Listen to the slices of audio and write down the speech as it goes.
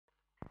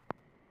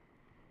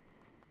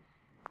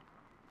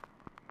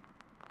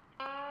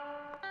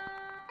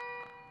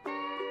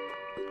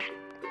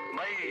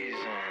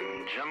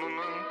and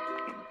gentlemen,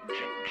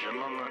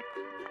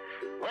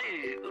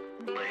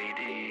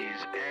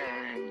 ladies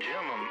and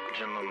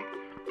gentlemen,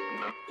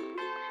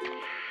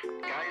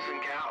 guys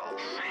and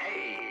gals,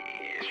 hey,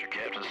 it's your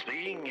captain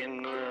speaking,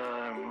 and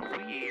we're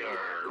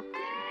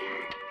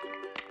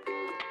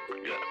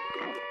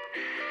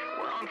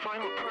on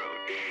final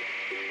approach.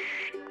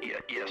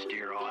 Yes,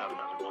 dear, I'll have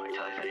another Mai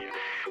Tai, thank you.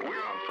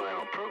 We're on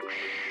final approach,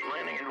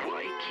 landing in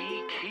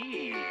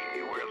Waikiki,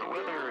 where the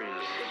weather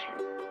is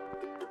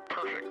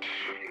perfect.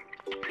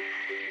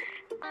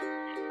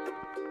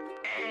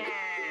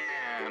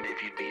 And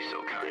if you'd be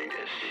so kind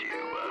as to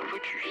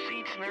put your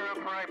seats in their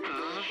upright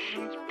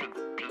positions,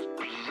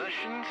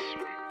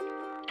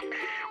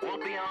 we'll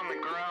be on the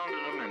ground in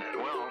a minute.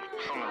 Well,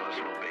 some of us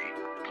will be.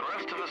 The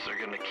rest of us are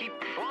going to keep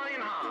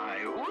flying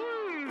high. Woo!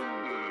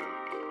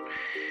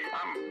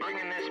 I'm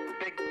bringing this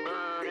big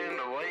bird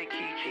into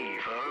Waikiki,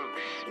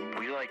 folks.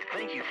 We'd like to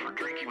thank you for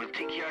drinking with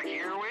Tikiyaki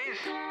Airways.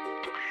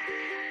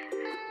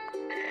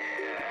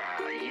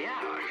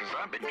 Because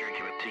I've been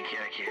drinking with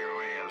Tikiyaki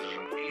Airways,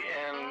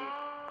 and,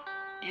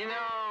 you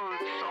know,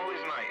 it's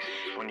always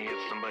nice when you get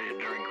somebody to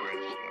drink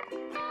with.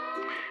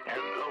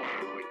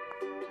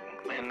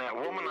 And that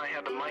woman I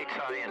had the Mai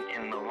Tai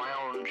in the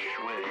lounge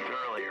with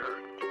earlier,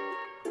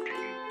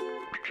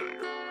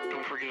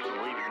 don't forget to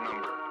leave your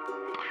number.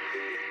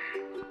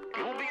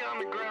 We'll be on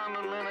the ground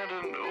in a minute,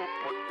 and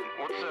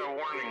what's that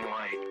warning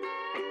light?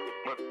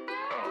 What?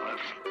 Oh,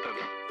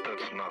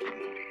 that's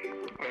nothing.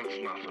 That's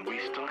nothing. We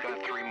still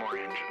got 3 more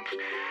engines.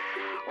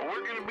 Well,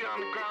 we're going to be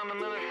on the ground in a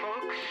minute,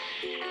 folks.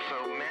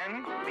 So,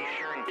 men, be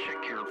sure and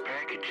check your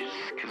packages,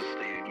 because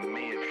they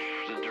may have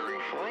shifted during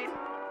flight.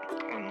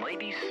 And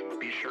ladies,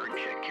 be sure and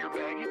check your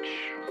baggage.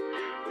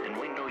 And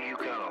we know you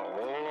got a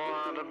whole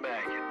lot of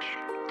baggage.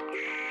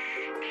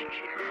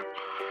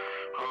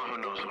 Oh, who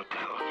knows what the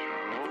hell.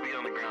 We'll be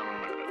on the ground in a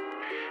minute.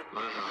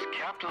 This is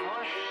Captain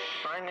Lush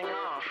signing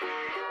off.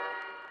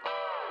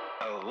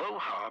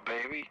 Aloha,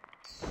 baby.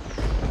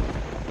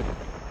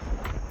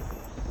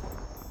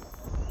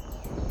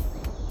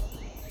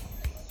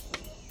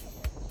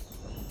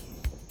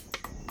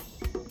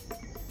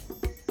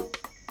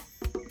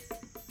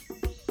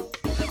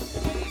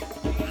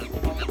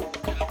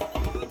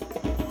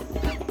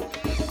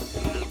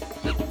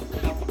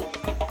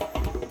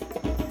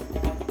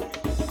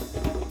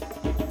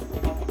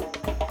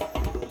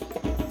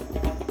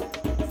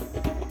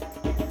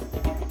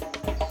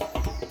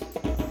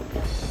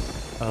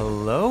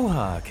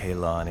 Aloha,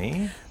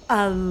 Keilani.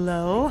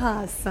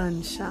 Aloha,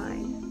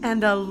 sunshine.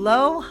 And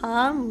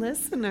aloha,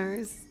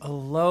 listeners.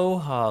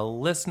 Aloha,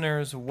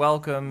 listeners.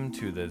 Welcome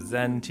to the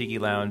Zen Tiki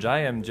Lounge. I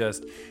am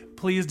just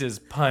pleased as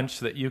punch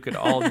that you could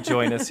all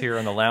join us here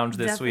in the lounge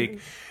this Definitely.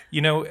 week. You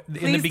know,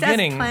 in the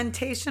beginning...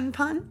 plantation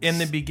punch? In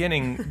the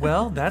beginning,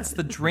 well, that's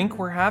the drink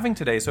we're having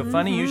today. So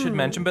funny you should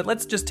mention, but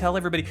let's just tell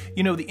everybody,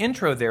 you know, the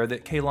intro there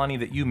that Keilani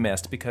that you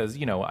missed because,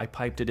 you know, I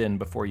piped it in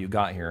before you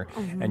got here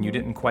and you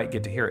didn't quite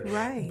get to hear it.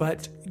 Right.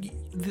 But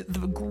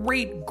the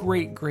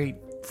great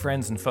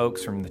friends and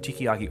folks from the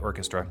Tikiyaki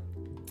Orchestra,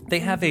 they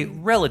have a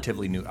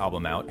relatively new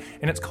album out,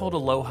 and it's called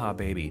Aloha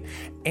Baby.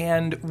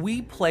 And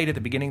we played at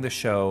the beginning of the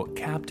show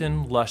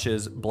Captain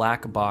Lush's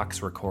Black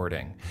Box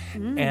recording.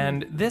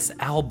 And this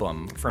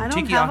album from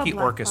Tikiyaki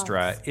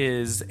Orchestra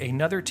is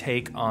another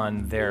take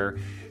on their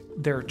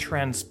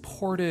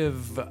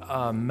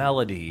transportive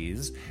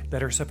melodies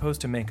that are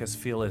supposed to make us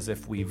feel as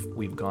if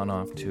we've gone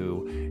off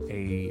to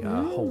a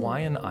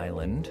Hawaiian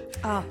island.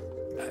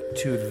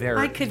 To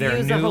I could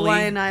use a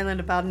Hawaiian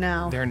island about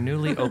now. Their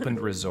newly opened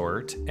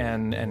resort,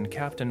 and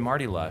Captain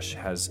Marty Lush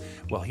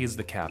he's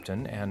the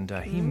captain, and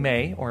he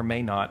may or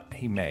may not,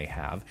 he may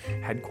have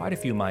had quite a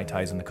few Mai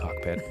Tais in the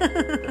cockpit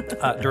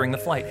during the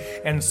flight.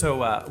 And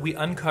so we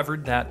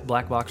uncovered that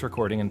black box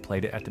recording and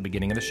played it at the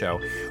beginning of the show.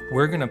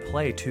 We're going to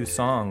play 2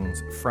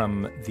 songs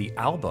from the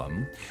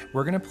album.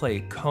 We're going to play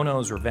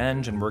Kono's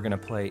Revenge, and we're going to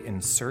play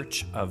In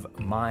Search of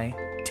Mai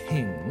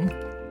Ting.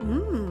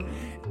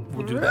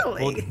 We'll do that.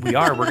 We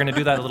are. We're going to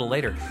do that a little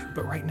later.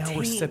 But right now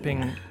we're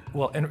sipping.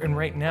 Well, and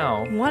right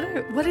now.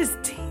 What is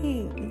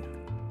ting?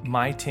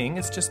 Mai Ting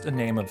is just a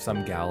name of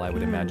some gal. I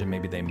would imagine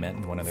maybe they met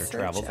in one of their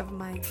travels. Search of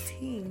Mai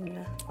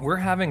Ting. We're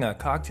having a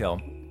cocktail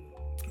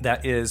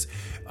that is,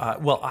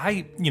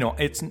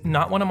 it's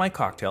not one of my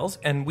cocktails,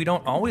 and we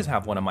don't always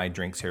have one of my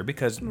drinks here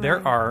because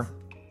there are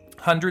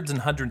hundreds and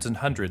hundreds and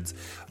hundreds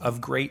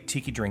of great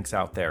tiki drinks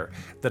out there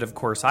that, of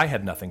course, I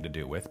had nothing to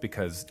do with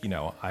because, you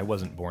know, I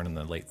wasn't born in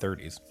the late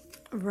 30s.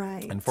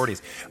 Right. And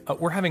 40s.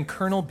 We're having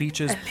Colonel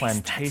Beach's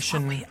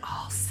Plantation that's what we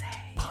all say.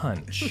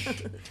 Punch.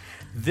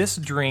 This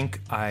drink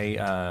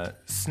I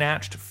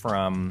snatched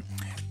from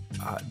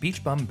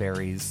Beach Bum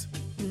Berry's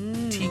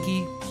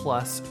Tiki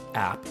Plus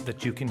app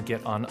that you can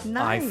get on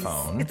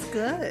iPhone. It's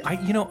good.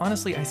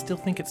 Honestly, I still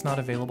think it's not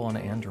available on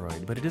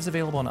Android, but it is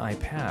available on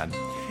iPad.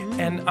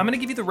 And I'm going to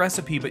give you the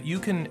recipe, but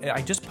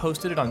I just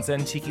posted it on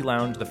Zen Tiki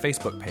Lounge, the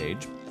Facebook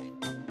page.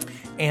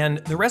 And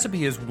the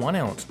recipe is 1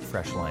 ounce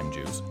fresh lime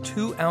juice,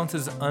 2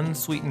 ounces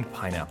unsweetened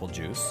pineapple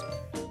juice,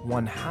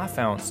 1/2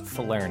 ounce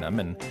falernum,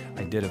 and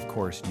I did, of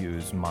course,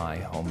 use my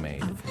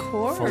homemade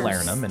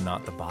falernum and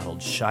not the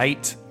bottled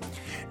shite.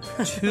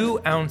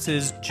 2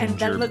 ounces ginger And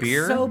that looks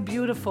beer. so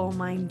beautiful,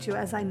 mind you,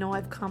 as I know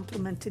I've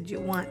complimented you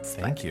once.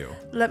 Thank you.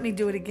 Let me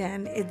do it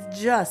again. It's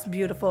just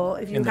beautiful.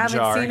 If you In the haven't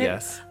jar, seen it,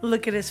 yes.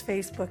 look at his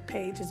Facebook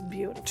page. It's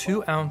beautiful.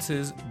 2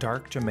 ounces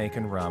dark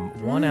Jamaican rum,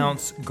 1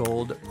 ounce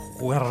gold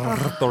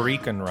Puerto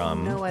Rican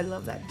rum, No, I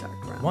love that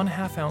dark rum.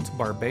 1/2 ounce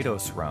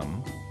Barbados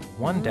rum,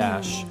 1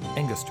 dash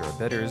Angostura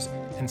bitters,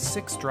 and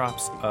 6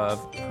 drops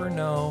of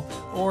Pernod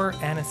or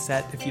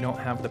anisette if you don't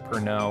have the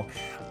Pernod.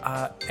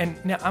 And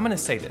now I'm going to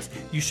say this.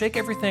 You shake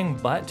everything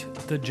but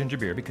the ginger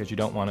beer because you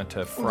don't want it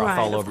to froth Right,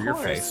 all of over your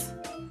course.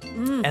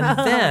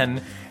 face.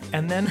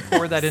 And then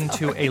pour that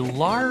into a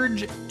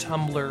large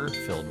tumbler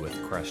filled with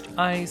crushed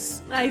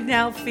ice I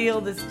now feel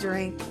this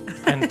drink.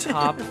 and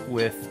top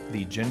with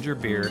the ginger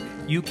beer.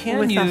 You can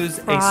With a use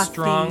a frothy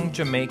strong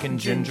Jamaican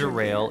ginger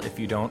ginger ale if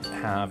you don't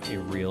have a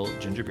real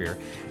ginger beer.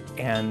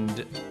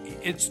 And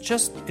it's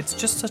just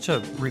such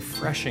a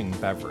refreshing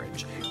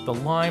beverage. The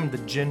lime, the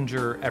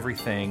ginger,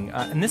 everything.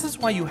 And this is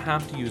why you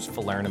have to use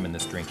falernum in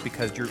this drink,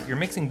 because you're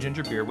mixing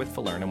ginger beer with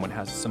falernum, which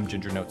has some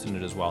ginger notes in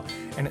it as well.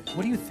 And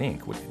what do you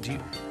think?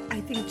 I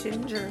think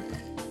ginger.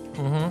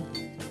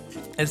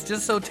 It's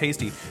just so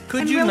tasty.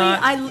 Could And you really,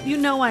 not?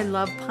 I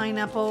love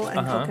pineapple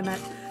and coconut.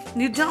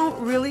 You don't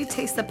really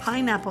taste the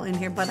pineapple in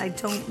here, but I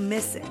don't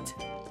miss it.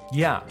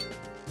 Yeah.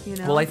 You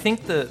know? Well, I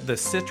think the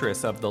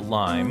citrus of the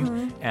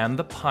lime and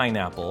the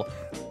pineapple,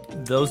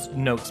 those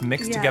notes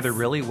mix Yes. together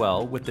really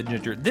well with the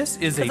ginger. This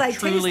is 'Cause a I taste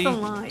truly the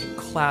lime.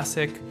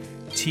 classic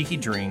tiki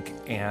drink.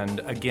 And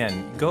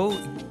again, go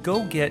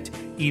get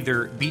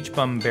either Beach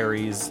Bum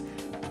Berry's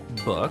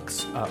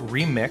books.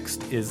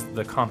 Remixed is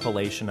the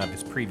compilation of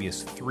his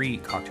previous 3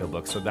 cocktail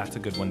books, so that's a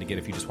good one to get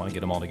if you just want to get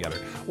them all together.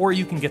 Or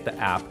you can get the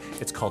app.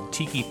 It's called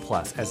Tiki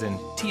Plus, as in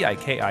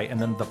TIKI, and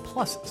then the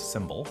plus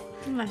symbol.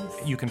 Nice.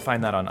 You can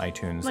find that on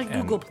iTunes. Like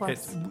and Google Plus.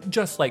 It's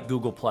just like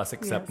Google Plus,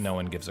 except Yes. no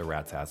one gives a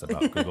rat's ass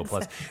about Google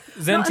Plus.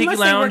 Zen No, Tiki unless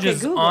they Lounge work at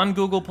is Google. on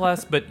Google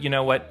Plus, but you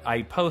know what?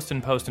 I post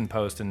and post and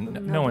post, and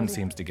no one Nobody-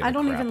 seems to give I a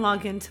don't crap. even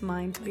log into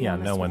mine, to be Yeah,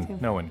 honest no with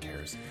you. one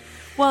cares.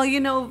 Well, you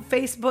know,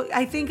 Facebook,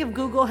 I think if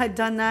Google had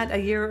done that a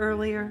year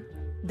earlier,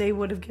 they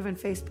would have given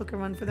Facebook a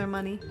run for their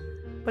money.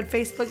 But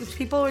Facebook,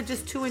 people are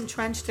just too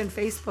entrenched in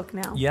Facebook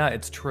now. Yeah,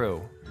 it's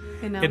true.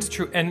 You know? It's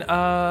true.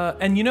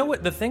 And you know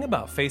what? The thing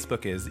about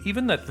Facebook is,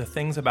 even the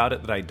things about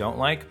it that I don't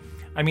like,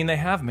 I mean, they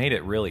have made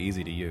it really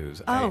easy to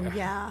use. Oh,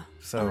 yeah.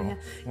 So, Oh, yeah.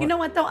 You know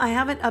what, though? I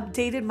haven't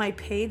updated my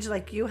page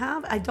like you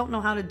have. I don't know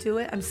how to do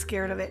it. I'm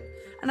scared of it.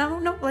 And I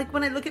don't know, like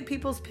when I look at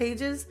people's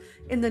pages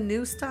in the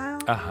new style,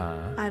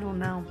 I don't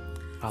know.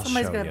 I'll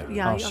Somebody's show gonna, you.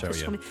 yeah, I'll you'll have to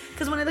show show you. me.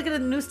 Because when I look at a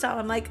new style,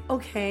 I'm like,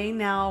 okay,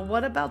 now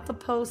what about the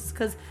posts?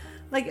 Because,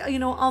 like, you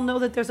know, I'll know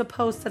that there's a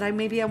post that I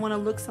want to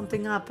look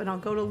something up, and I'll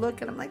go to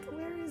look, and I'm like,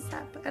 where is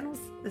that? But I don't.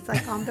 It's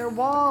like on their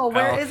wall.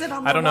 Where is it on the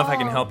wall? I don't know if I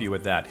can help you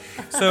with that.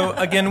 So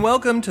again,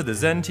 welcome to the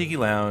Zen Tiki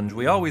Lounge.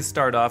 We always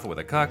start off with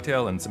a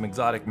cocktail and some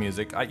exotic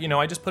music. I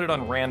just put it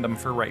on random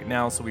for right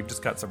now, so we've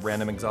just got some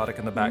random exotic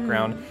in the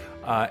background.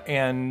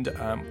 And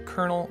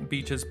Colonel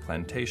Beach's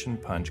Plantation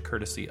Punch,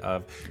 courtesy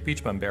of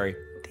Beach Bum Berry.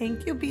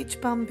 Thank you,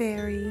 Beach Bum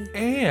Berry.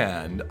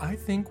 And I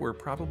think we're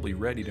probably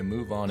ready to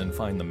move on and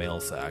find the mail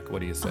sack. What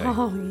do you say?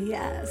 Oh,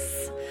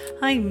 yes.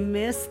 I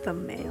miss the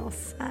mail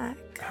sack.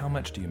 How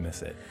much do you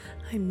miss it?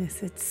 I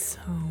miss it so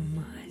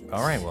much.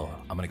 All right, well,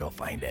 I'm going to go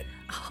find it.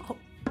 Oh.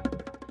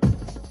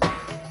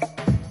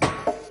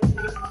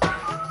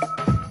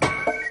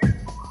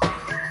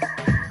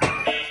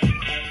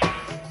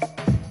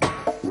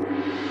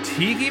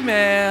 Tiki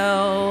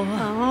Mail.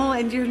 Oh,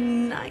 and your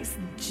nice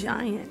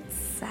giant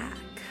sack.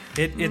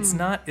 It's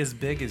not as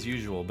big as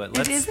usual, but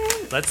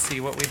isn't? let's see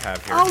what we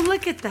have here. Oh,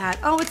 look at that.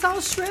 Oh, it's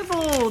all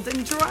shriveled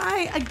and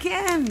dry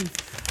again.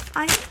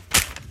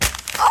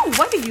 Oh,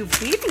 what are you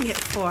beating it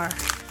for?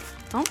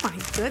 Oh my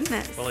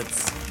goodness. Well,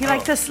 it's You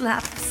like to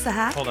slap the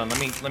sack? Hold on,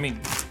 let me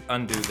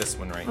undo this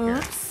one right here.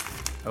 Oops.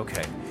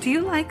 Okay. Do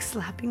you like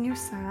slapping your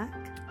sack?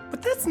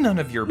 But that's none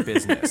of your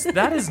business.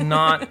 That is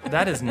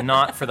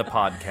not for the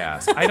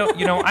podcast. I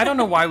don't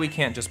know why we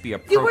can't just be You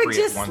appropriate were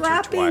just once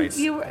slapping. or twice.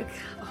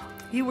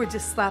 You were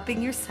just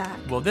slapping your sack.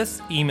 Well, this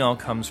email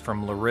comes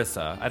from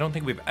Larissa. I don't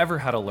think we've ever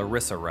had a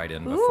Larissa write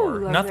in before.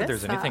 Not that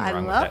there's Larissa. anything I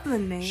wrong love with that. the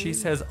name. She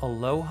says,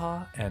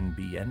 "Aloha and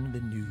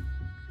bienvenue,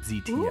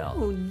 ZTL.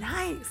 Ooh,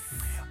 nice.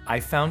 I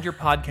found your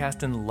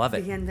podcast and love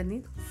it.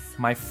 Bienvenidos.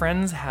 My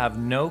friends have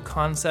no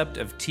concept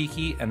of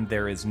tiki, and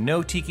there is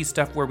no tiki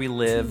stuff where we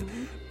live,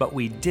 but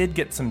we did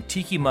get some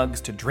tiki mugs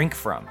to drink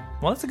from.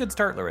 Well, that's a good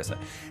start, Larissa.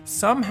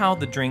 Somehow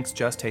the drinks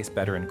just taste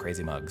better in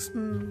crazy mugs.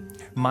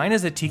 Mine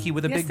is a tiki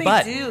with a Yes, big they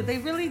butt. do. They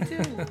really do.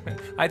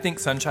 I think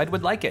Sunshine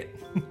would like it.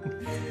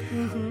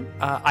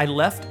 I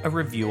left a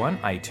review on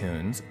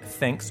iTunes.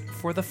 Thanks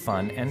for the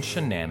fun and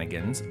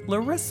shenanigans,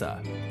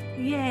 Larissa.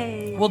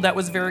 Yay. Well, that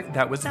was very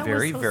so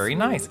very sweet.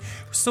 nice.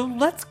 So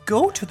let's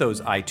go to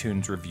those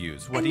iTunes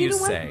reviews. What And do you know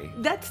say?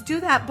 Let's do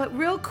that, but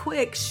real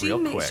quick. Real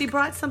quick. She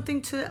brought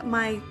something to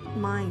my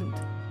mind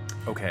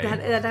Okay.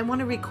 that I want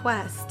to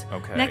request.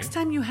 Okay. Next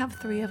time you have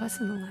 3 of us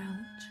in the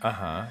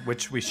lounge.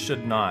 Which we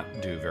should not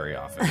do very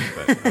often,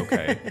 but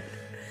okay.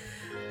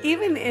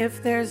 Even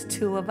if there's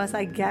 2 of us,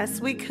 I guess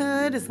we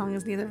could, as long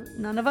as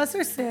none of us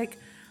are sick.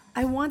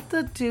 I want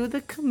to do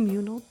the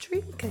communal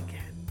drink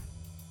again.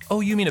 Oh,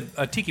 you mean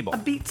a tiki bowl? A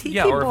tiki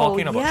yeah, or a bowl.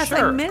 volcano bowl. Yes, Sure,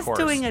 I of miss course.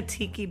 doing a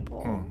tiki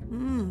bowl.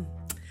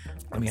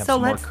 Let me have So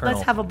some more let's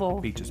Colonel have a bowl.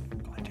 Beach's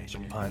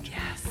Plantation Punch.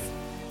 Yes.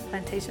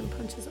 Plantation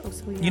punch is oh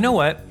so yummy. You know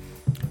what?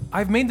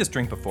 I've made this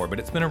drink before, but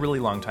it's been a really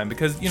long time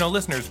because,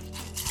 listeners,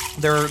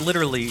 there are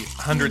literally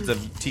hundreds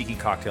of tiki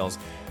cocktails.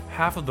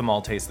 Half of them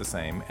all taste the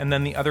same, and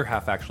then the other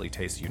half actually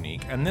tastes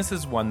unique. And this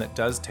is one that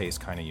does taste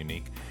kind of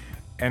unique.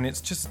 And it's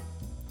just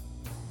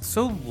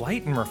so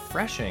light and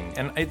refreshing.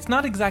 And it's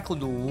not exactly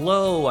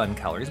low on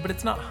calories, but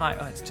it's not high.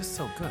 Oh, it's just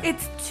so good.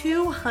 It's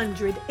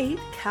 208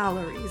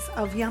 calories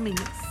of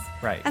yumminess.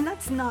 Right. And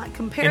that's not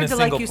compared In a to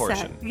like single you portion.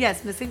 said.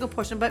 Yes, in a single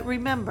portion. But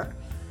remember,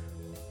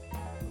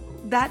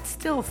 that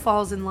still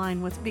falls in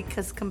line with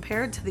because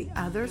compared to the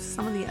others,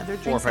 some of the other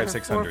 4, drinks 5, that are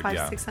 600. 4, 5,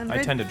 Yeah, 600.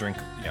 I tend to drink.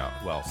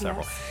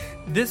 Several.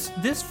 Yes.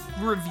 This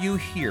review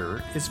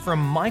here is from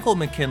Michael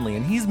McKinley,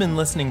 and he's been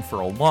listening for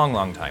a long,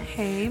 long time.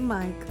 Hey,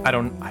 Michael. I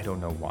don't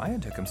know why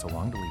it took him so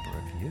long to leave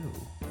a review,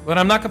 but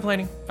I'm not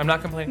complaining.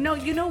 No,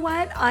 you know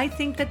what? I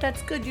think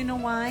that's good. You know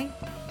why?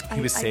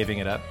 He was saving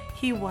it up.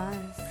 He was.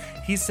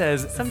 He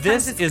says, Sometimes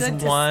this it's is good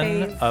to one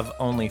save. of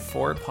only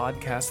 4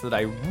 podcasts that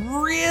I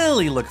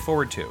really look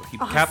forward to. He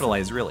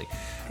capitalized really.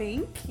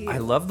 Thank you. I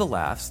love the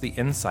laughs, the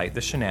insight,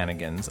 the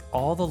shenanigans,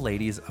 all the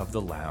ladies of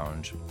the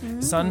lounge.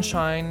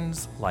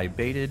 Sunshines,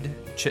 libated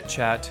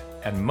chit-chat,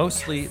 and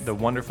mostly the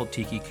wonderful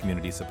tiki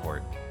community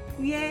support.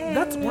 Yay.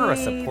 We're a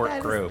support That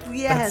is- group.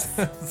 Yes.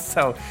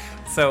 So,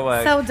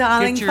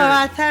 darling, get for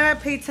our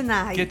therapy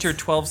tonight. Get your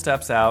 12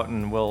 steps out,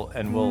 and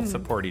we'll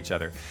support each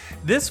other.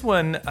 This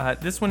one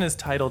is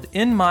titled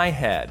 "In My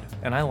Head,"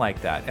 and I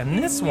like that. And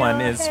this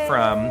one is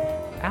from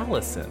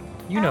Allison.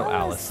 You know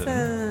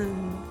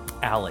Allison.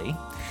 Allie.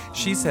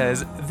 She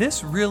says,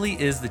 "This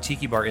really is the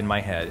tiki bar in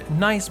my head.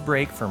 Nice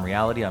break from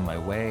reality on my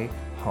way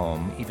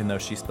home," even though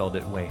she spelled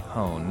it way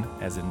hone,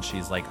 as in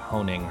she's like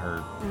honing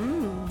her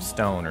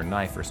stone or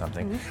knife or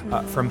something.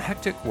 From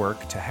hectic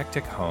work to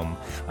hectic home,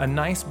 a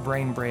nice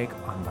brain break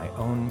on my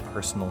own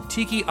personal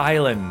tiki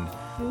island.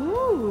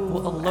 Ooh,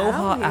 Well,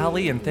 aloha,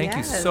 Allie, and thank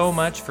you so yes.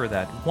 much for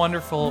that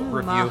wonderful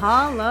review.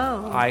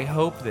 Mahalo. I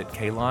hope that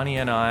Kaylani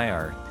and I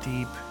are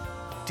deep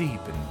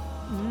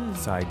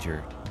inside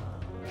your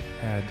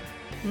head.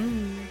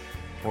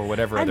 Or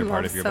whatever I other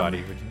part love of your some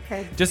body.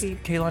 head Just,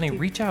 deep, Kaylani, deep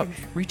reach out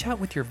things.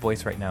 with your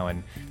voice right now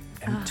and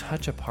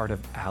touch a part of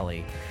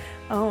Allie.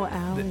 Oh,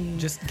 Allie.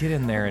 Just get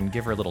in there and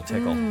give her a little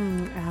tickle.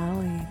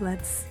 Allie,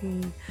 let's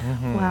see.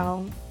 Mm-hmm.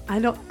 Well,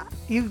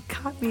 you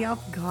caught me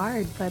off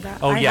guard, but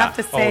Oh, I yeah. have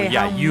to say Oh,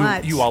 yeah. how You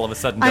much. all of a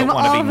sudden don't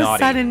want to be all of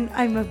naughty. a sudden,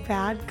 I'm a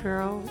bad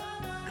girl.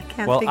 I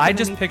can't Well, think I of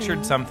just anything.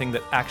 pictured something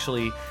that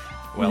actually,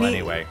 Me-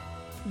 anyway.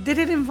 Did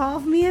it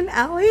involve me and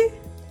Allie?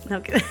 No,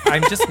 kidding.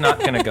 I'm just not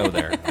going to go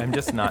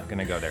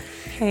there.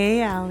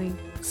 Hey, Allie.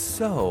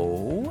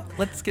 So,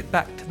 let's get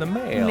back to the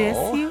mail.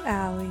 Miss you,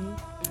 Allie.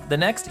 The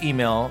next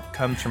email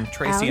comes from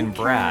Tracy and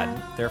Alley Brad.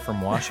 cat. They're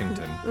from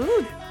Washington.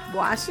 Ooh,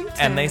 Washington.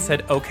 And they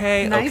said,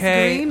 okay, Nice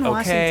green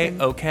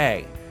Washington.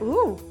 okay.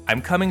 Ooh.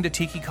 I'm coming to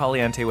Tiki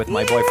Caliente with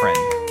my boyfriend.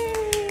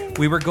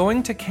 We were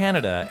going to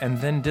Canada and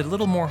then did a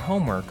little more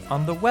homework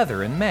on the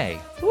weather in May.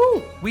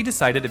 Ooh. We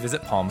decided to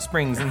visit Palm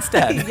Springs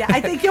instead. Yeah,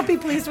 I think you'll be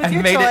pleased with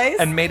your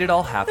choice. made it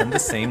all happen the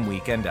same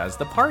weekend as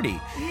the party.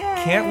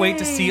 Can't wait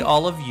to see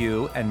all of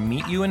you and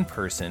meet you in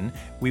person.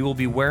 We will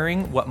be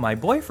wearing what my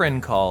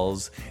boyfriend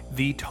calls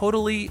the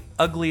totally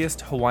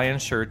ugliest Hawaiian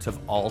shirts of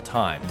all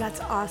time That's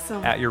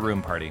awesome. at your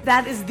room party.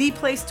 That is the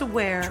place to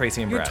wear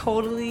Tracy and your Brad.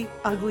 totally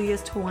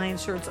ugliest Hawaiian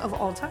shirts of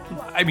all time.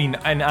 I mean,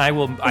 and I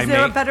will. Is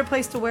there a better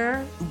place to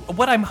wear?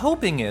 What I'm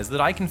hoping is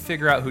that I can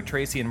figure out who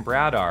Tracy and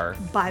Brad are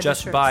Buy the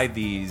just shirts. by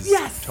these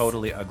Yes!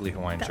 totally ugly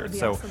Hawaiian That would shirts. be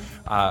So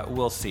awesome.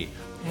 we'll see.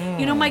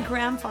 You know, my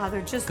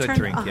grandfather just Good turned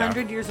drink, yeah.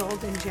 100 years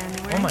old in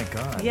January. Oh my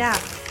God. Yeah.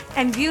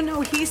 And you know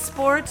he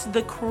sports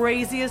the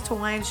craziest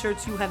Hawaiian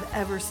shirts you have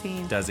ever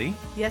seen. Does he?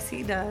 Yes,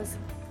 he does.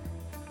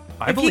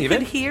 I If believe he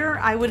could it. hear,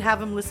 I would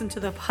have him listen to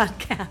the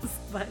podcast,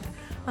 but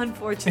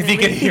unfortunately,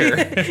 could hear.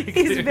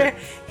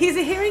 he's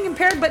a hearing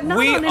impaired, but not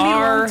we on any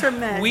are long-term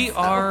meds. we so-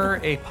 are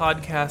a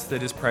podcast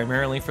that is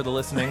primarily for the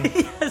listening,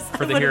 Yes,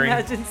 for I the would hearing,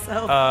 imagine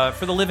so.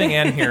 for the living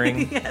and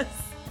hearing. Yes.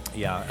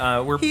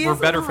 Yeah, we're He we're is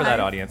better for that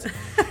alive. audience.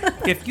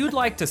 If you'd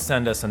like to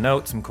send us a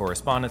note, some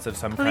correspondence of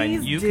some kind,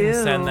 Please you do.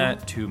 can send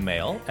that to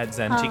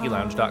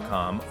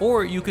mail@zentikilounge.com,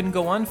 or you can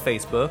go on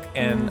Facebook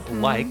and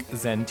like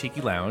Zen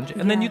Tiki Lounge,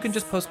 and then you can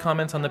just post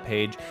comments on the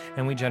page,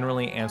 and we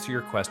generally answer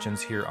your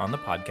questions here on the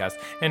podcast.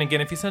 And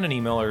again, if you send an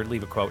email or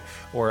leave a quote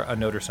or a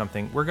note or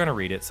something, we're going to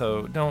read it,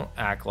 so don't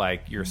act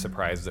like you're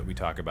surprised that we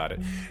talk about it.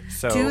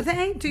 So, Do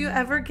they? Do you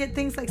ever get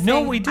things like No,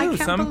 saying, we do. I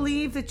can't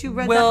believe that you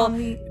read well, that on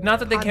the not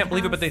that they can't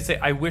believe it, but podcast." they say,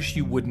 I wish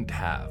you wouldn't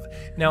have.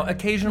 Now,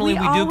 occasionally We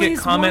we do get always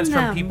comments warn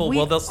from them. people. We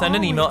Well, they'll send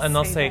an email always and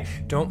they'll say say,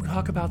 don't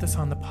talk about this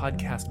on the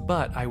podcast,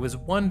 but I was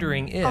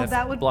wondering if Oh,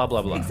 that would blah,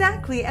 blah, blah.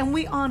 Exactly, and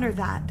we honor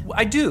that.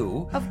 I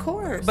do. Of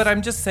course. But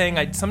I'm just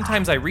saying,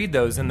 sometimes I read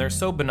those and they're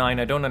so benign.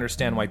 I don't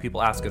understand why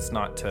people ask us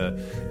not to.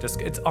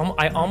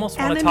 I almost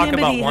want to talk about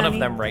Anonymity, one of honey.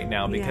 them right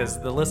now because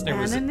Yeah. the listener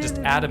was just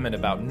Anonymity. adamant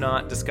about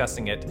not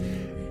discussing it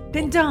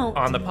Then don't.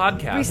 on the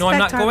podcast. No, I'm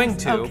not Respect our- going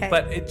to. okay.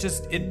 But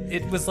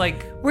it was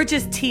like We're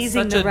just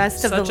teasing the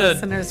rest of the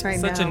listeners right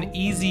now. Such an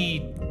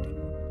easy,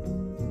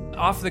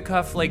 off the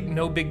cuff, like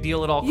no big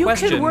deal at all You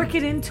question. could work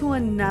it into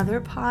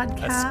another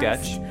podcast.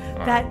 sketch?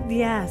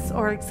 Yes,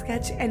 or a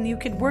sketch, and you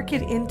could work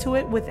it into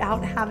it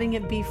without having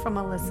it be from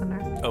a listener.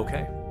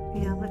 Okay.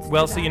 Yeah, let's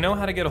Well, do so that. you know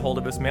how to get a hold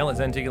of us. Mail at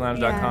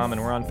zentikilounge.com, Yes.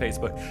 and we're on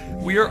Facebook.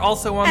 We are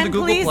also on And the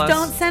Google please Plus.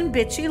 don't send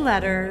bitchy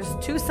letters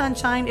to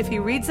Sunshine if he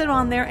reads it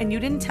on there and you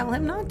didn't tell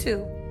him not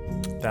to.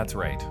 That's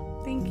right.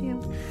 Thank you.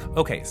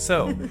 Okay,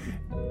 so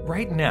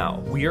right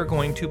now we are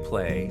going to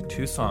play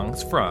two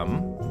songs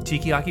from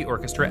Tikiaki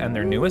Orchestra and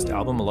their newest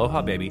album,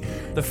 Aloha Baby.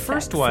 The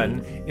first Sexy.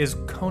 one is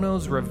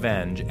Kono's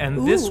Revenge,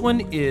 and this Ooh.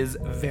 one is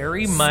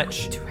very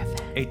much Sweet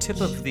revenge. a tip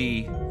of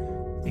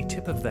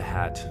the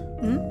hat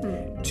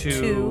to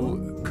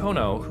To-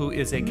 Kono, who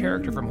is a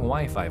character from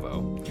Hawaii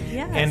Five-O.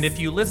 Yes. And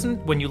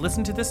when you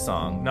listen to this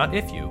song, not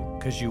if you,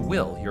 because you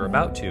will, you're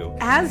about to.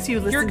 As you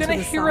listen You're to gonna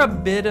the hear song. a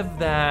bit of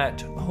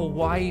that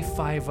Hawaii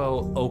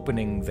Five-O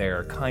opening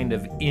there, kind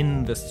of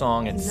in the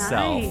song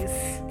itself.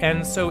 Nice.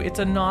 And so it's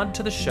a nod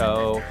to the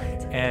show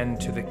and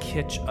to the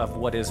kitsch of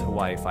what is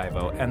Hawaii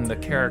Five-O and the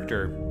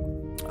character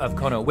of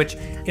Kono, which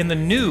in the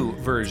new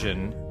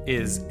version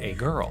is a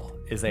girl,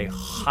 is a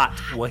hot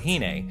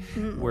wahine,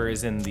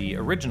 whereas in the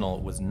original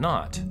was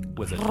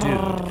a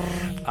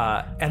dude.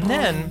 And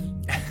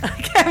then I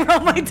can't roll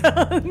my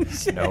tongue.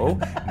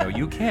 no,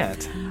 you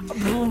can't.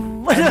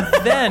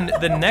 And then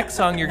the next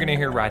song you're going to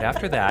hear right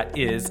after that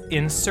is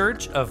In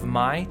Search of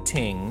My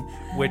Ting,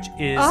 which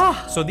is...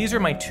 Oh. So these are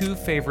my two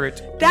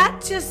favorite...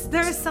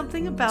 There is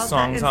something about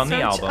Songs that on the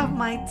in search album. of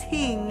my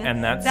ting,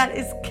 And that's that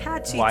is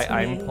catchy why to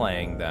I'm me.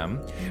 playing them.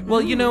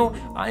 Well, you know,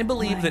 I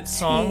believe My that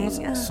songs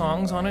ting.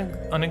 on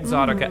an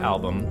Exotica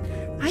album,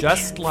 I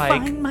just can't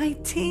like... find my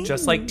ting.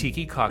 Just like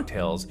Tiki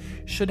Cocktails,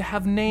 should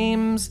have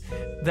names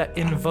that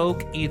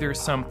invoke either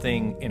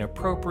something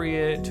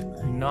inappropriate,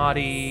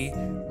 naughty,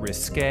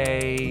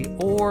 risque,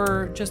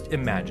 or just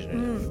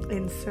imaginative.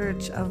 In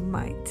search of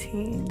my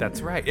ting.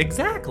 That's right,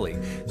 exactly.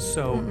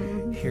 So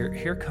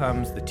here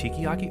comes the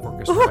Tikiaki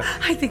Orchestra Ooh,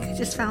 I think I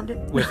just found it.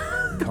 with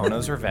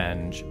Kono's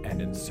Revenge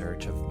and In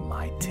Search of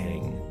My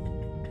Ting.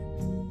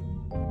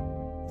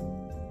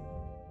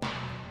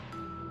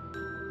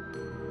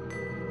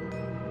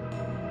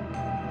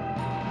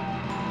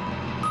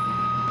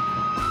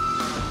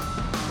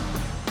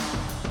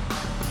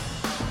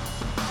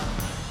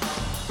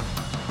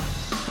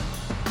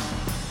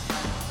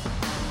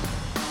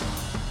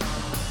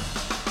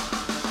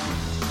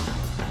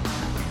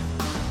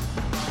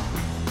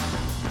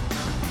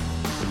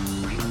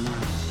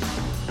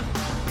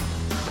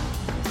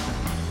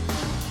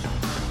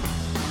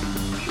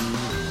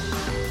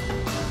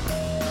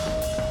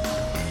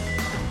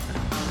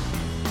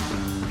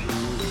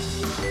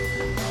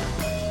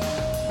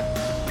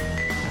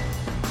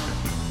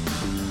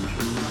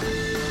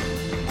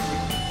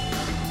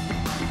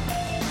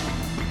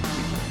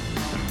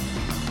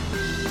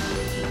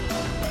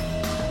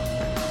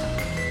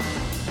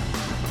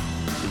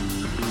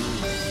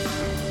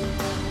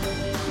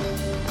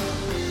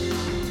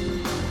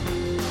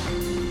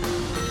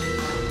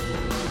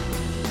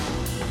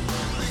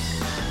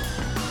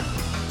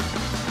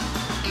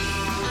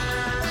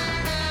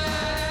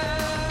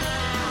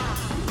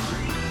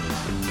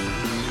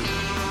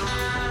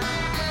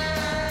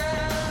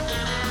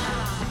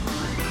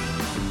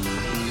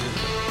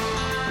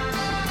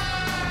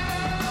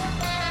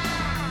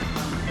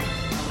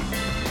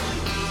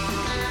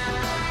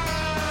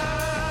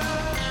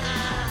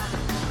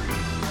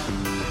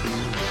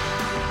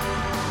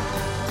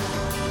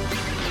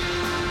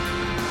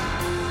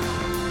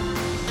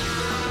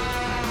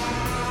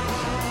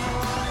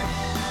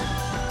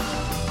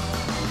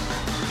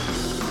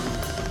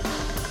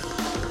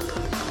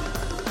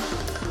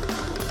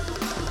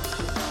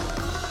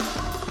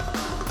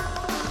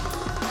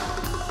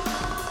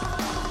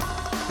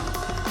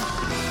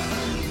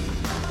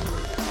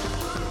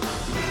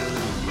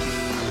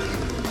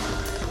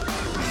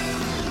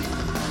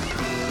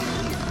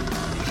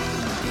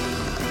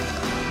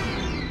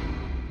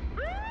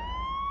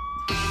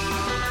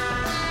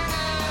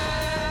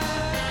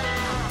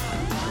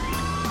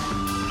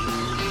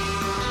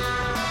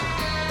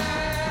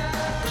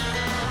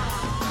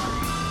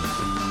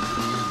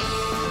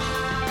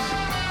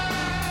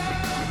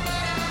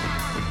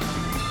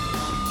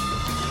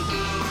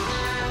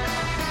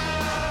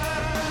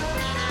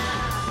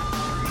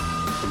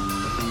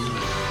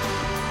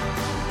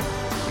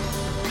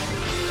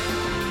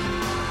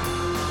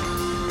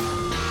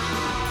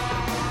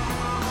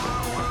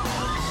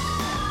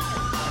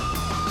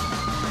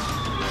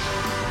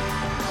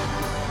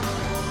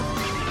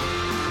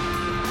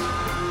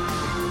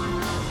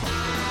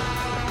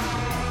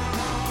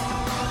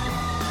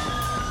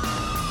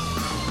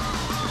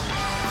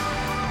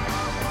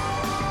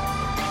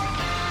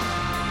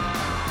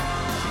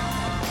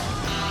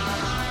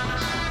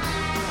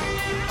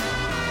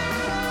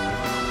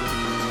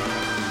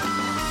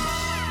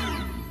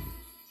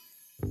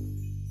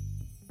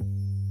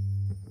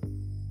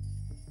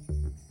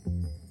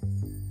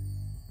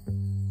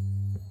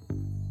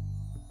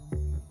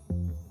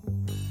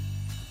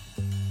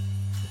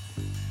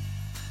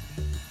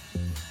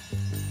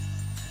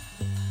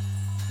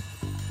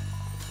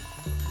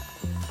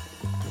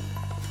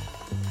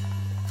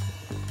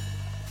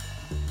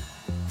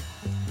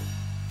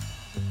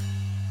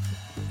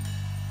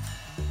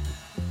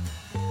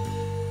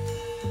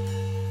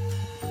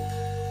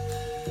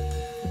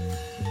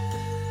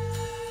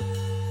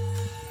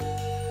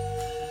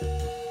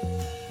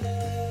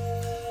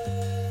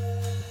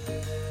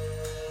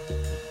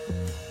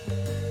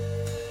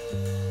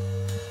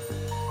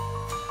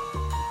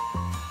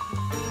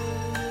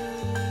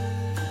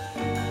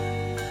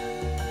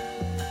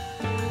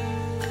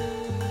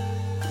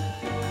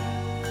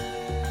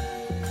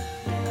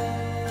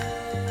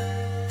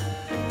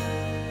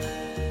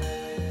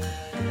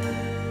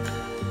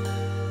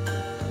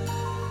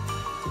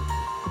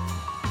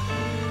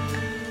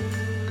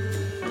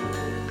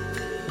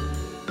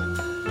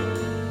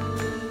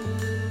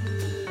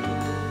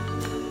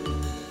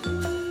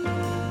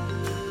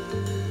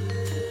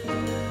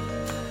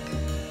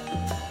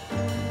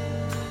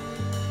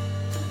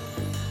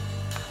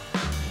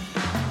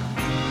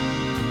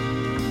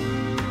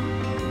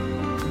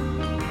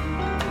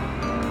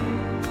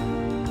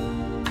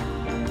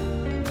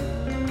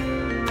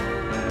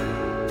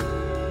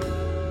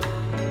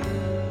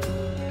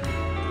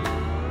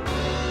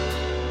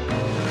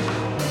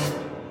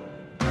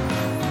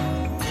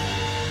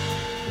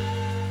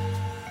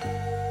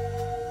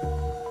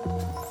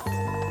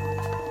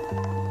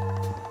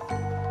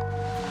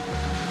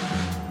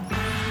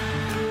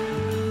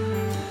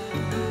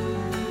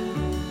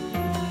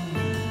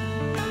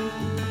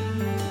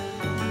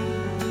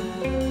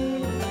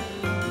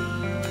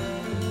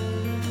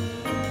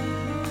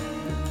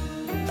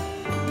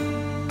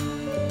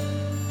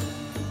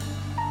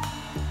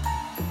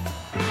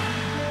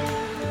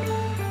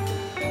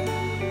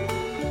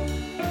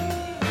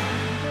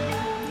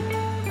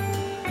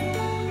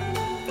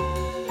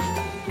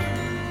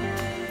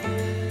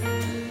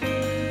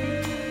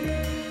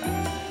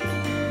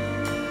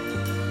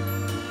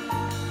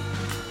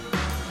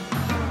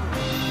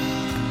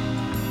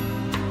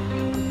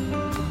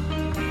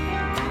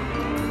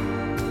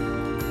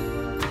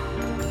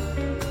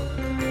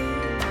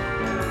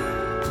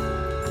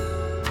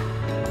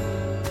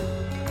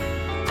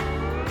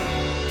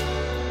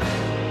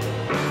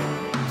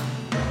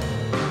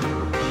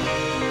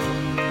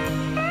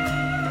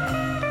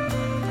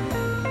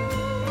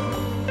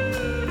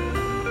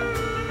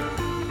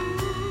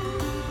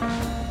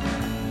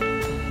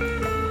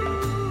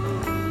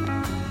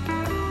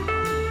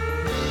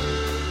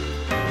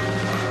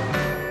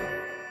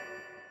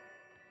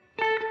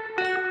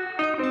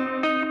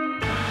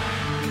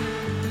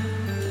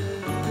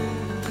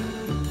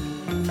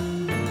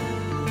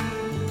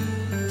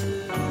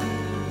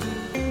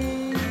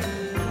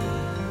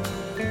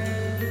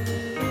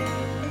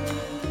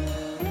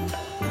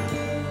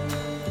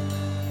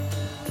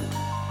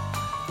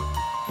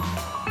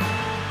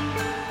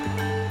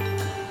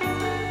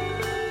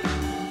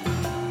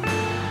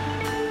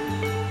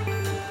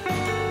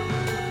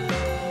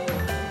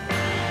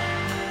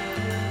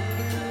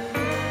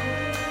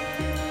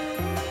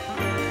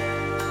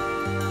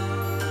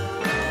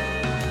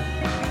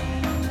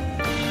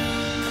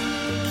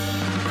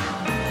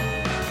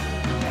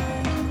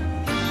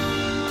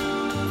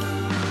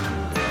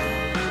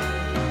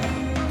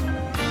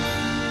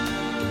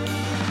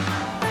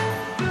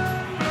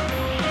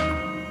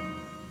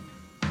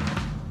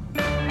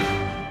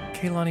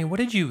 Kaylani, what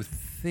did you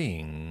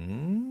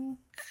think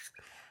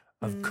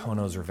of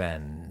Kono's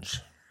Revenge?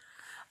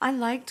 I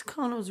liked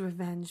Kono's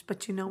Revenge,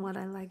 but you know what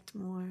I liked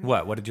more?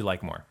 What? What did you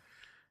like more?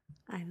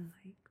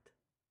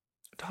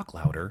 Talk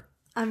louder.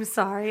 I'm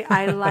sorry.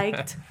 I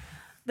liked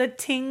the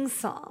Ting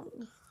song.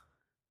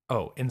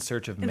 Oh, In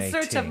Search of My In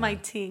Search of My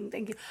Ting.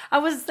 Thank you. I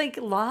was like,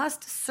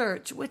 lost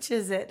search. Which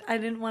is it? I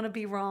didn't want to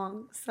be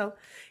wrong. So,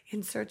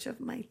 In Search of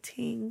My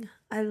Ting.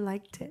 I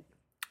liked it.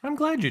 I'm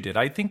glad you did.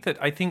 I think,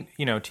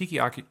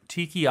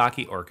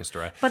 Tiki-Aki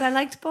Orchestra. But I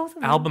liked both of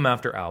them. Album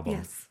after album.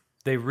 Yes.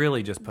 They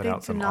really just put They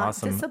out do some not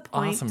awesome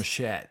disappoint.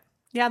 shit.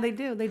 Yeah, they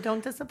do. They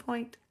don't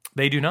disappoint.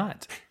 They do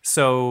not.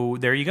 So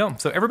there you go.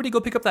 So everybody go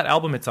pick up that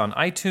album. It's on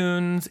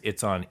iTunes.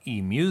 It's on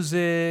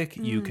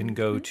eMusic. You can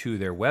go to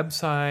their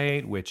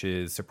website, which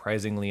is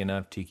surprisingly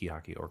enough,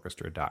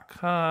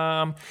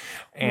 tikiakiorchestra.com.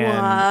 And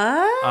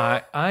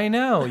What? I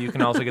know. You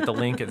can also get the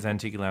link at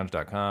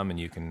zentikilounge.com and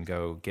you can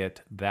go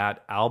get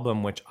that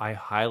album, which I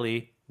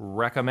highly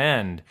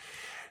recommend.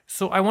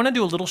 So I want to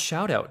do a little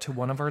shout out to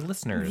one of our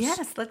listeners.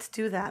 Yes, let's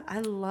do that. I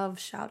love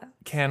shout outs.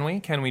 Can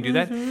we? Can we do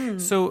that?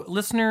 So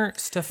listener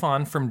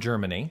Stefan from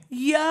Germany.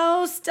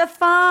 Yo,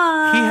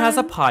 Stefan. He has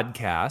a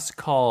podcast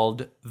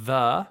called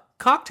The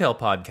Cocktail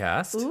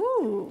Podcast.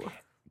 Ooh.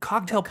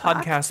 Cocktail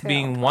Podcast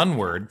being one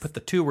word. Put the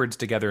two words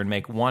together and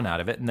make one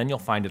out of it, and then you'll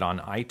find it on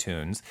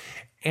iTunes.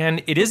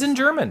 And it is in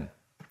German.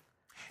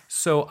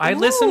 So I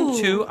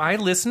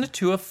listened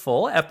to a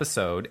full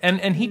episode,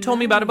 and he told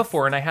me about it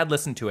before, and I had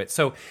listened to it.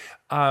 So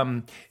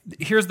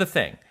here's the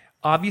thing.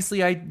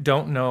 Obviously, I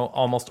don't know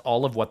almost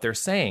all of what they're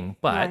saying,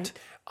 but Right.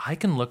 I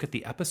can look at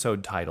the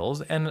episode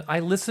titles, and I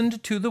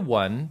listened to the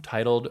one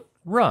titled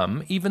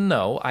Rum, even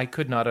though I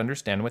could not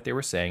understand what they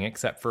were saying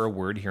except for a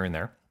word here and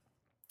there.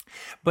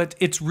 But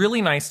it's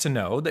really nice to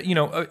know that,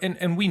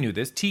 and we knew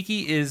this,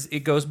 tiki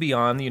it goes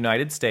beyond the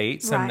United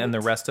States and the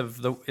Right. rest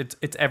of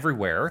it's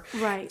everywhere.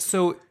 Right.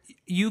 So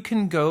you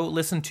can go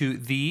listen to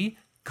the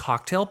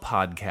Cocktail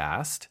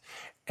Podcast.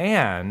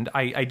 And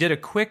I did a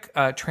quick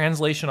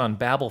translation on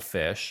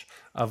Babelfish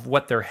of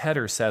what their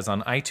header says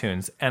on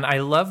iTunes. And I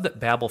love that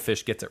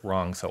Babelfish gets it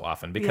wrong so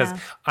often because Yeah.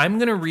 I'm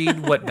going to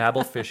read what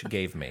Babelfish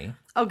gave me.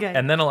 Okay.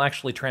 And then I'll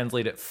actually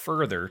translate it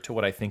further to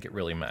what I think it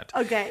really meant.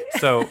 Okay.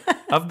 So,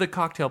 of the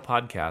Cocktail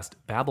Podcast,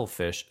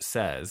 Babelfish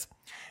says,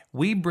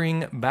 "We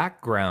bring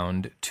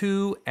background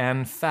to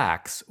and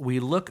facts. We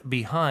look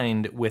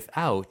behind,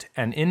 without,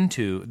 and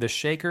into the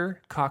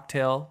shaker,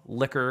 cocktail,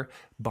 liquor,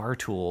 bar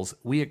tools.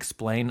 We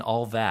explain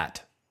all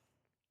that."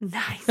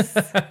 Nice.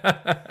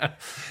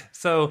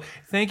 So,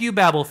 thank you,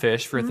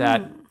 Babelfish, for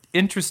that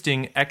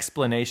interesting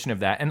explanation of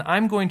that. And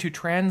I'm going to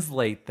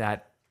translate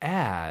that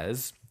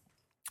as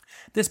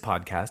this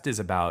podcast is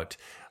about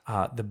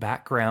the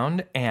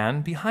background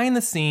and behind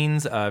the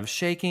scenes of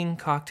shaking,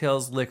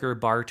 cocktails, liquor,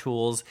 bar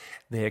tools.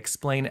 They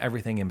explain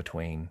everything in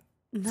between.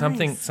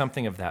 Nice.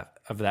 Something of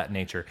that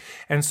nature.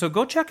 And so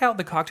go check out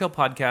the Cocktail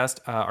Podcast.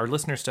 Our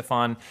listener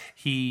Stefan,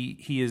 he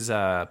is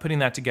putting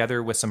that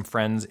together with some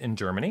friends in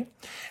Germany.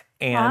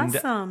 And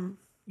Awesome.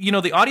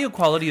 the audio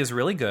quality is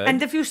really good.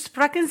 And if you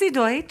sprechen Sie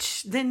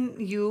Deutsch, then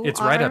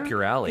It's right up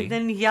your alley.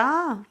 Then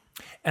yeah.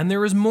 And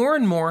there is more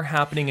and more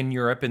happening in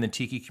Europe, in the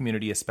tiki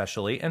community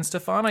especially. And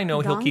Stefan, I know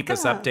he'll keep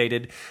us Danke.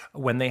 updated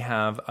when they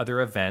have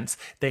other events.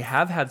 They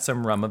have had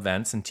some rum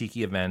events and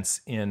tiki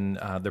events in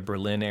the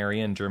Berlin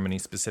area, in Germany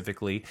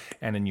specifically,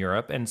 and in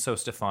Europe. And so,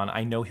 Stefan,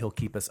 I know he'll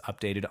keep us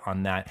updated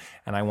on that.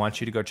 And I want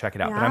you to go check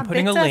it out. But Ja, I'm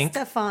putting a bitte, link.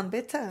 Stefan,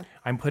 bitte.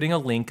 I'm putting a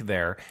link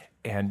there,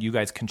 and you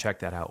guys can check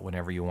that out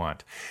whenever you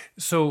want.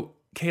 So,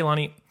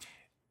 Kaylani,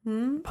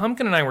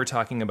 Pumpkin and I were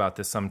talking about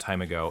this some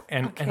time ago,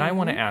 and I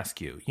want to ask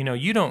you.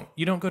 You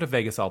don't go to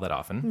Vegas all that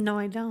often, No,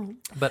 I don't.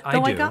 but I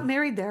Though do. I got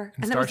married there,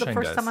 and that was the Starshine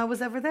first does. time I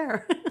was ever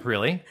there.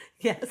 Really?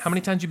 Yes. How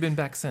many times you been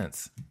back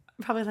since?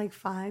 Probably like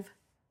 5.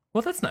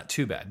 Well, that's not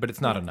too bad, but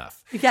it's not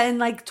enough. Yeah, in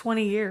like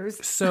 20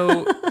 years.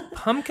 So,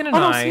 Pumpkin and Oh,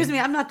 no, I, excuse me.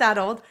 I'm not that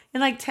old. In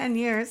like 10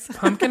 years.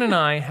 Pumpkin and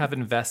I have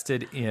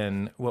invested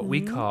in what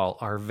we call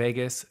our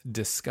Vegas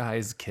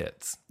disguise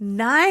kits.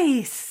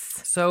 Nice.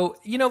 So,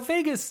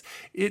 Vegas,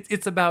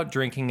 it's about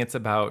drinking, it's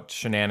about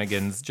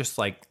shenanigans, just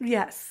like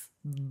Yes.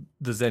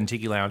 the Zen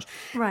Tiki Lounge.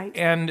 Right.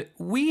 And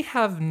we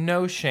have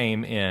no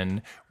shame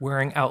in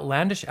wearing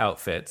outlandish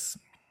outfits.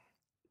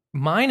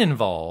 Mine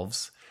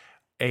involves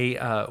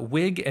a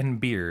wig and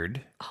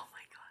beard. Oh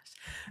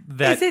my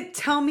gosh. That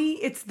Tell me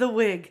it's the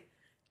wig.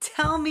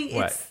 Tell me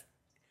What?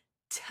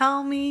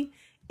 Tell me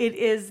it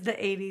is the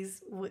 80s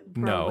bro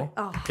No, wig.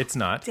 Oh, it's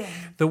not. dang.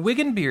 The wig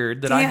and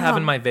beard that I have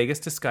in Damn. my Vegas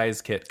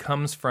disguise kit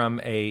comes from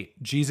a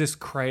Jesus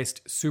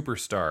Christ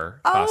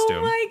Superstar costume.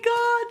 Oh my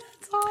god,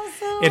 that's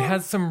awesome. It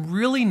has some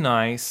really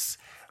nice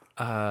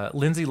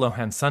Lindsay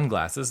Lohan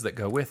sunglasses that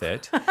go with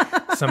it,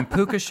 some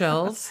puka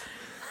shells,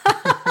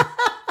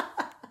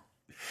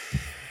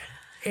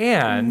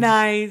 and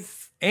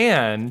nice.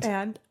 and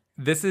And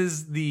this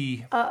is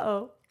the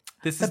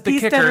This is the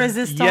piece de kicker.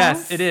 resistance?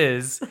 Yes, it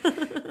is.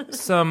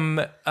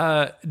 Some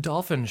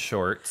dolphin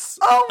shorts,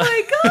 oh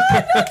my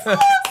god, that's awesome.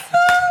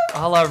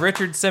 a la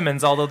Richard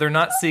Simmons, although they're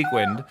not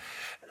sequined.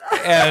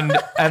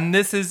 and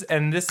this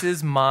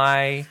is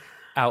my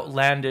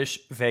outlandish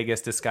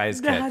Vegas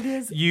disguise kit. That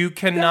is- You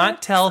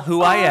cannot tell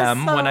who I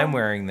am when I'm awesome.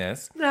 wearing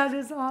this. That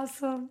is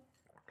awesome.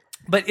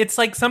 But it's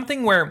like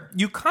something where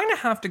you kind of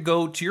have to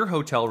go to your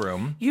hotel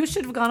room. You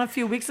should have gone a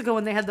few weeks ago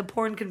when they had the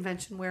porn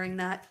convention wearing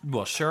that.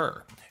 Well,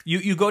 sure.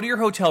 You go to your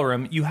hotel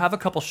room, you have a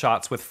couple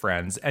shots with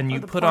friends, and you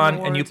the put porn on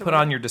and you awards or put on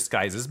whatever. your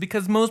disguises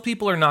because most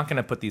people are not going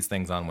to put these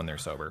things on when they're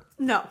sober.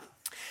 No.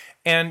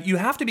 And you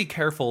have to be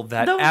careful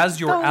that Don't- as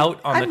you're don't-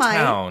 out on I the might.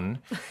 town,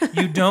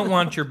 you don't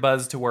want your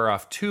buzz to wear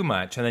off too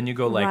much, and then you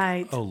go like,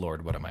 Right. "Oh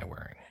Lord, what am I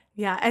wearing?"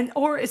 Yeah, and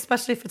or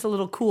especially if it's a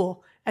little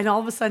cool and all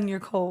of a sudden you're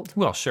cold.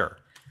 Well, sure.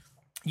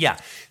 Yeah.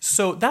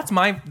 So that's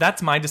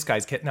my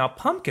disguise kit. Now,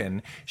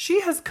 Pumpkin,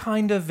 she has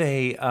kind of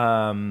a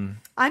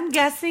I'm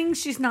guessing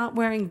she's not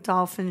wearing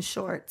dolphin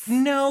shorts.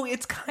 no,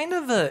 it's kind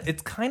of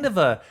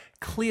a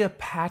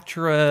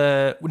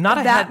Cleopatra, not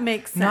a That head,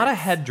 makes not a sense.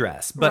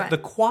 headdress, but Right. the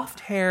coiffed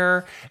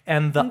hair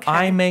and the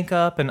eye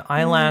makeup and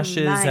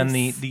eyelashes and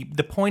nice.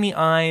 the pointy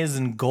eyes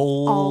and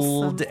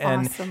gold, Awesome,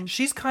 and awesome.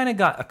 she's kind of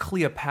got a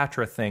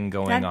Cleopatra thing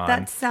going on.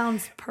 That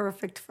sounds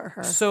perfect for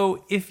her.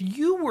 So, if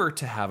you were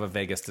to have a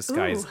Vegas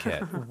disguise Ooh.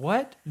 kit,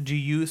 what do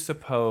you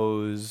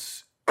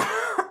suppose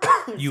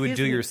you would do Excuse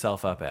me.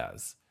 yourself up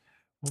as?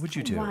 What would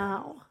you do?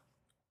 Wow.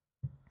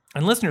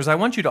 And listeners, I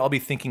want you to all be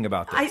thinking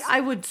about this. I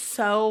would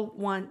so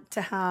want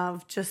to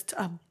have just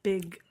a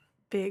big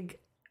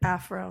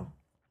afro.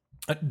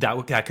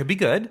 That could be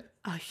good.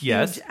 A huge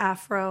Yes.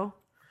 afro.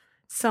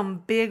 Some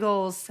big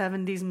old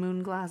 70s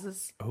moon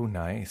glasses. Oh,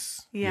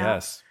 nice. Yeah.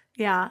 Yes.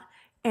 Yeah.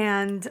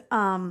 And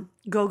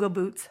go-go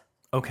boots.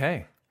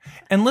 Okay.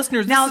 And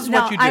listeners, Now, this is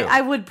what you do. I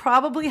would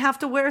probably have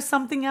to wear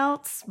something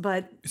else,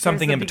 but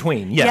Something there's in the-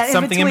 between. Yes, Yeah,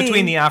 something in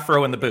between the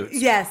afro and the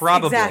boots. Yes,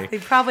 probably. exactly.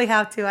 Probably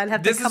have to. I'd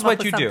have This to come is what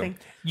up you with do. something.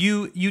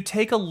 You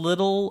take a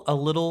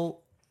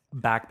little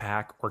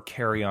backpack or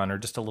carry on or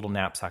just a little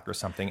knapsack or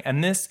something,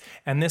 and this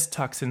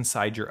tucks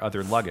inside your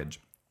other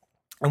luggage.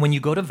 And when you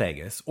go to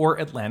Vegas or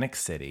Atlantic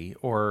City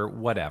or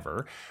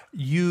whatever,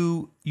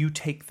 you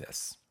take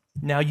this.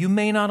 Now you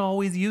may not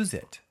always use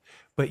it,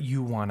 but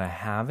you want to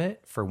have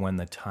it for when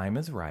the time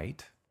is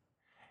right.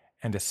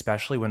 And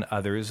especially when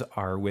others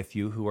are with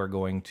you who are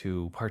going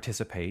to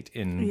participate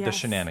in the Yes.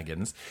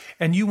 shenanigans,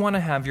 and you want to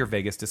have your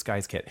Vegas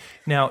disguise kit.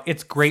 Now,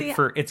 it's great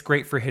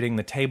See, for hitting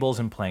the tables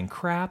and playing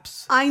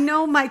craps. I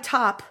know my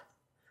top.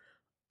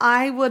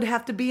 I would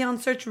have to be on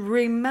search.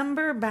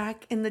 Remember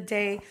back in the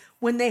day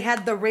when they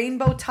had the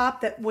rainbow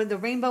top that when the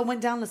rainbow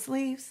went down the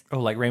sleeves? Oh,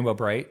 like Rainbow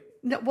Bright.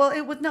 No, well,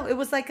 it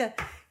was like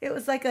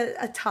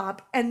a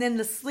top, and then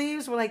the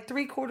sleeves were like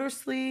 3/4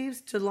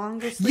 sleeves to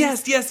longer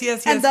sleeves.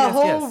 Yes. And the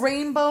whole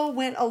rainbow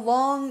went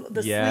along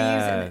the sleeves,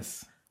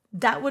 Yes.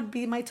 and that would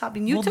be my top.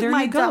 And you Well, took there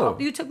my you go.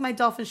 you took my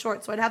dolphin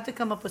short, so I'd have to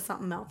come up with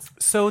something else.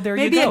 So there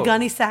Maybe you go. a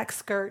gunny sack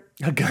skirt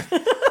A gun.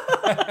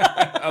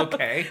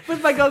 Okay.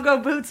 with my go-go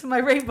boots and my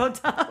rainbow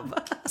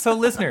top. So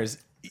listeners,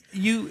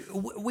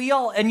 we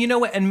all, and you know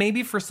what, and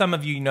maybe for some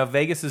of you,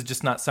 Vegas is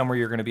just not somewhere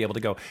you're going to be able to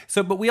go.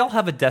 So, but we all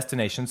have a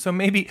destination. So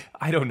maybe,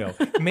 I don't know,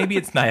 maybe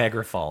it's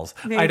Niagara Falls.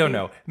 I don't Maybe.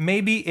 know.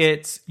 Maybe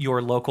it's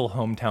your local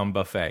hometown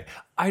buffet.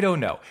 I don't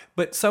know.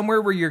 But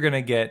somewhere where you're going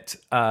to get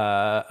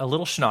a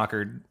little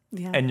schnockered.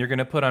 Yeah. And you're going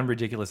to put on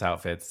ridiculous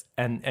outfits,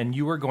 and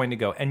you are going to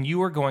go, and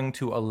you are going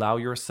to allow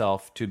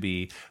yourself to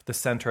be the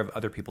center of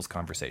other people's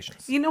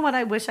conversations. You know what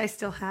I wish I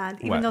still had,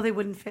 even What? though they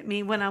wouldn't fit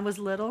me when I was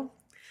little?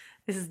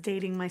 This is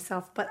dating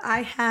myself, but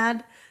I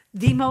had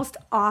the most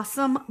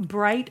awesome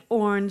bright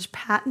orange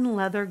patent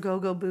leather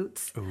go-go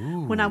boots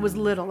when I was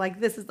little. Like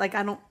this is like,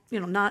 I don't,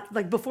 not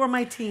like before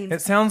my teens. It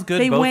sounds good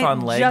They both went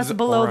on legs just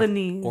below or the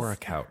knees. or a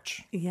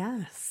couch.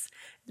 Yes.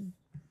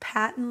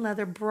 Patent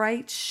leather,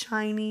 bright,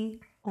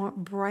 shiny, or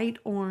bright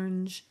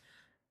orange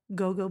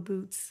go-go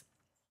boots.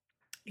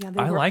 Yeah,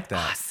 they I were like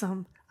that.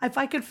 awesome. If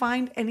I could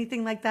find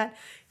anything like that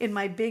in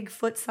my big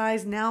foot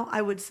size now,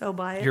 I would so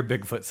buy it. Your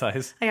Bigfoot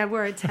size. I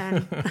wear a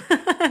 10.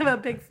 I have a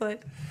big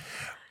foot.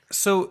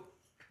 So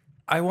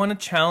I want to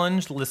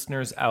challenge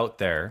listeners out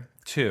there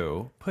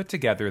to put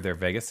together their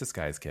Vegas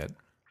disguise kit.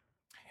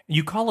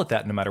 You call it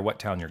that no matter what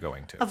town you're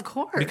going to. Of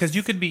course. Because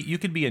you could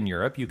be in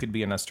Europe, you could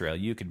be in Australia,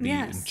 you could be in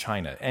Yes.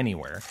 China,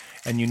 anywhere,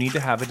 and you need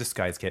to have a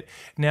disguise kit.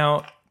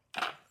 Now,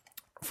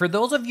 for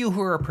those of you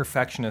who are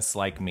perfectionists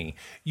like me,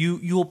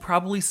 you'll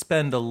probably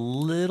spend a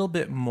little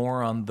bit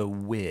more on the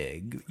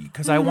wig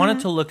because I want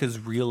it to look as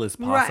real as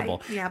possible.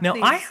 Mm-hmm. Right. Yeah, now,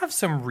 please. I have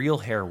some real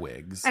hair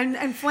wigs.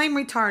 And flame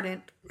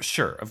retardant.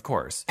 Sure, of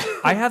course.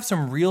 I have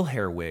some real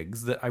hair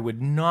wigs that I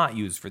would not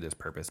use for this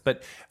purpose.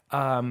 But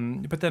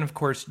then, of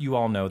course, you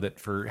all know that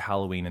for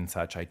Halloween and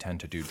such, I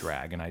tend to do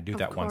drag, and I do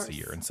that once a course.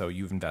 year. And so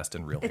you invest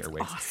in real hair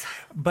wigs. Awesome.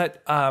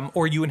 But,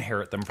 or you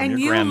inherit them from And your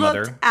you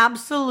grandmother. looked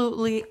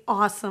absolutely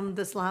awesome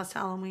this last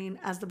Halloween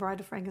as the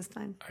Bride of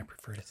Frankenstein. I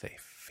prefer to say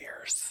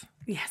fierce.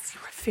 Yes,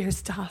 you were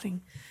fierce,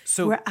 darling.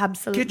 So you were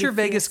absolutely get your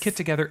Vegas fierce. kit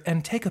together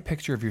and take a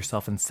picture of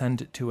yourself and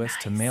send it to us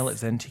to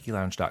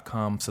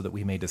mail@zentikilounge.com so that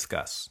we may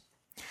discuss.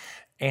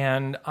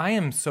 And I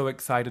am so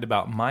excited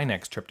about my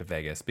next trip to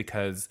Vegas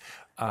because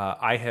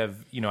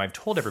I've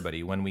told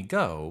everybody when we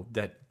go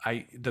that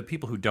the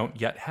people who don't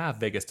yet have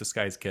Vegas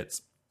disguise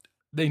kits,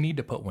 they need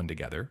to put one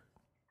together.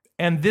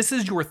 And this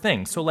is your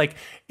thing. So, like,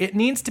 it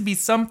needs to be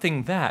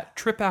something that,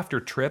 trip after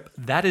trip,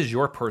 that is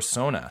your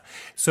persona.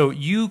 So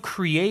you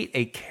create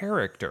a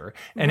character,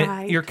 and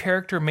Right. your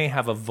character may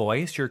have a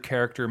voice. Your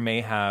character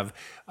may have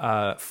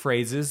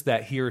phrases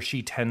that he or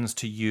she tends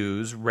to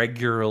use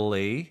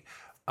regularly,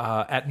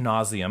 ad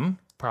nauseum,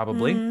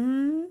 probably.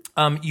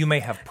 You may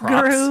have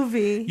props.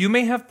 Groovy. You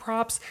may have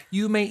props.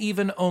 You may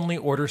even only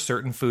order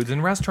certain foods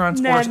in restaurants.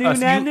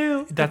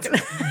 Nanu. That's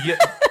yeah,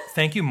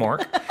 thank you,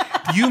 Mork.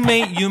 You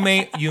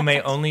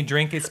may only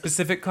drink a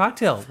specific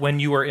cocktail when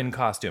you are in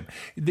costume.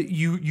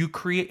 You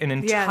create an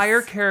entire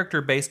Yes.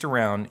 character based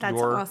around That's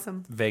your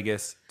awesome.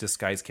 Vegas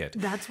disguise kit.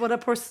 That's what a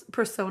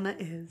persona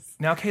is.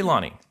 Now,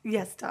 Kaylani,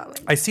 Yes, darling.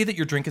 I see that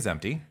your drink is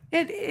empty,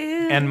 It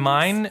is. and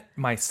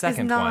my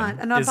second not. one,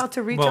 And I'm is, about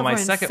to reach well, over my and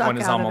second suck one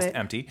is out of almost it.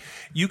 empty.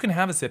 You can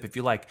have a sip if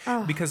you like,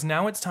 because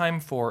now it's time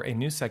for a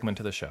new segment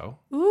to the show.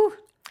 Ooh.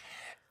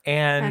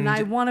 And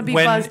I wanna be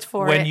buzzed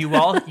for when it. you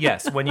all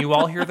when you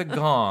all hear the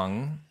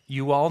gong,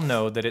 you all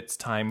know that it's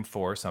time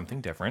for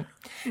something different.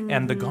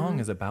 And the gong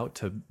is about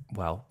to,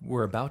 well,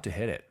 we're about to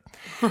hit it.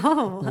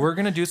 We're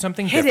going to do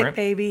something Hit different. it,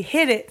 baby.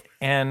 Hit it.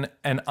 And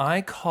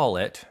I call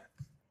it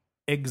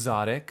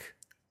exotic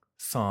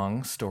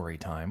song story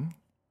time.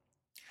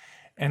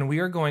 And we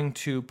are going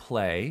to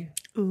play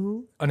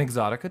Ooh. an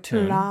exotica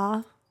tune.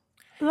 La.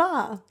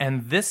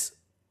 And this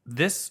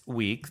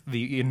week,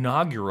 the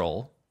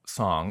inaugural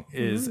song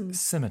is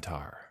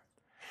Scimitar.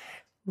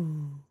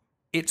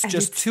 It's And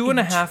just it's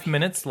 2.5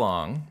 minutes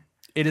long.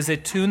 It is a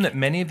tune that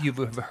many of you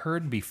have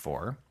heard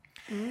before.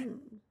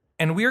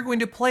 And we are going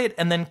to play it.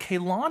 And then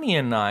Kaylani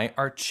and I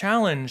are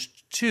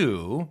challenged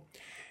to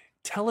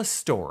tell a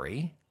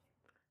story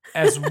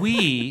as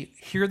we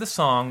hear the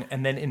song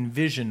and then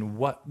envision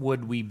what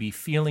would we be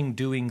feeling,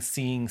 doing,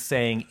 seeing,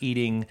 saying,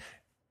 eating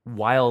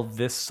while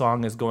this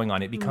song is going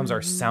on. It becomes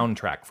our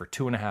soundtrack for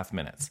 2.5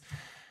 minutes.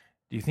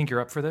 Do you think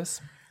you're up for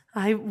this?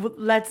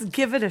 Let's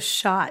give it a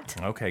shot.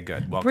 Okay,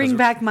 good. Well, Bring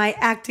back my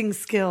acting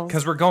skills.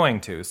 because we're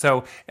going to.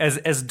 So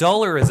as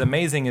dull or as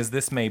amazing as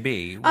this may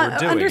be, we're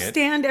doing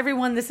Understand,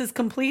 everyone, this is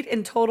complete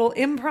and total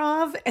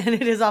improv, and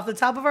it is off the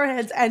top of our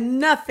heads, and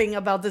nothing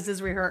about this is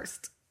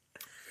rehearsed.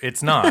 it.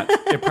 It's not.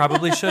 It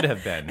probably should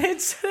have been,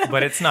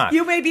 but it's not.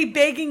 You may be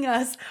begging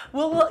us.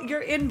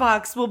 Your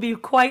inbox will be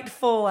quite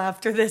full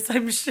after this,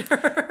 I'm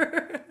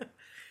sure.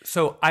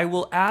 So I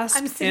will ask.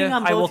 I'm sitting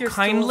on I will both your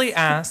kindly stools.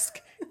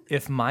 ask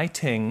if my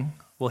ting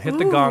will hit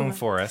the gong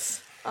for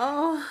us.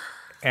 Oh,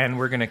 And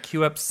we're gonna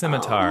cue up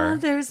Scimitar.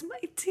 there's my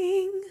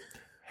ting.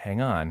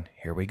 Hang on.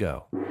 Here we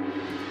go.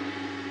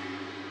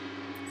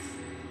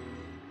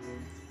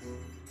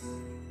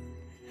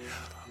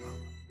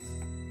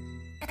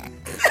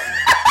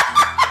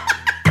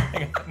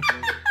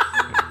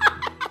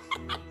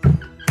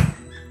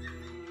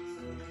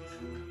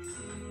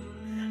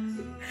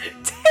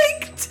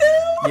 Take two.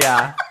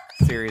 Yeah,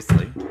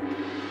 seriously.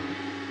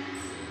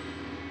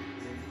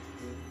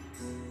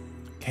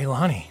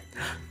 Kaylani,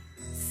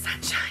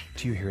 Sunshine.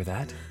 do you hear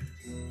that?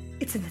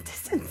 It's in the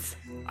distance.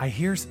 I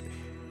hear.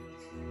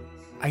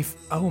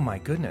 Oh my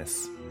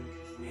goodness!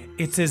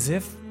 It's as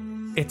if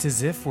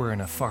we're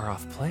in a far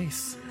off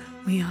place.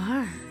 We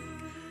are.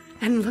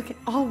 And look at,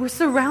 we're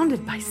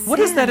surrounded by sand What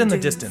is that in the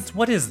dunes. distance?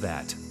 What is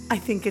that? I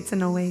think it's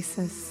an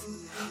oasis.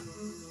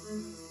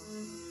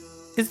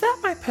 Is that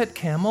my pet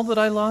camel that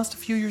I lost a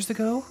few years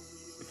ago?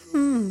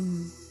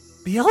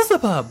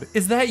 Beelzebub,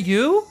 is that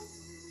you?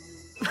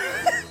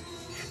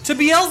 To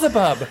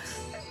Beelzebub!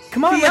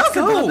 Come on,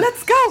 Beelzebub,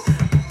 let's go! let's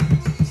go.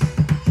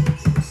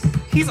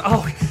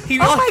 He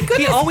My goodness.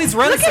 he always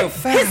runs Look so at,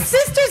 fast. His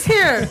sister's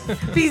here.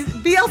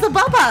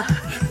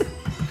 Beelzebubba.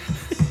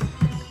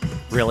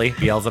 Really,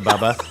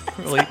 Beelzebubba?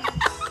 Really?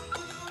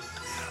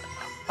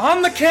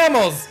 On the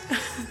camels!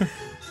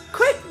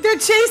 Quick, they're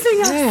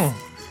chasing us. Mm.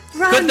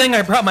 Run. Good thing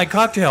I brought my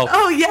cocktail.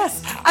 Oh,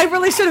 yes. I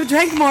really should have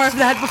drank more of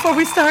that before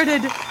we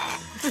started.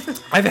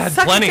 I've had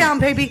Suck plenty. it down,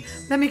 baby.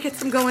 Let me get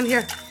some going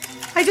here.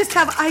 I just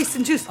have ice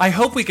and juice. I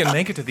hope we can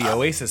make it to the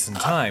oasis in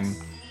time.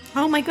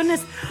 Oh, my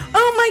goodness.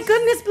 Oh, my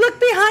goodness. Look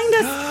behind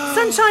us.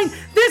 Sunshine,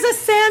 there's a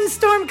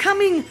sandstorm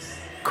coming.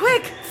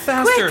 Quick.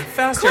 Faster, quick,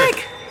 faster.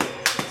 Quick.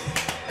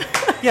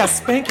 Yeah,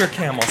 spank your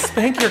camel.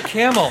 Spank your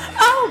camel.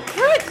 Oh,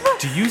 quick.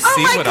 Do you Oh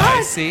see my what I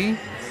God. see?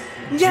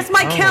 Yes,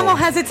 my camel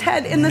has its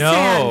head in the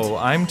sand. No,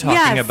 I'm talking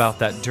Yes. about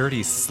that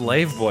dirty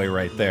slave boy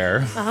right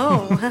there.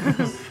 Oh,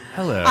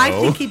 Hello. I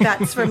think he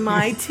bats for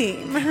my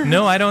team.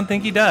 No, I don't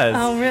think he does.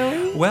 Oh,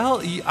 really? Well,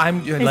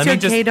 I'm. Is Let your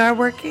me just. gaydar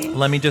working?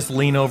 Let me just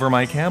lean over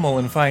my camel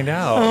and find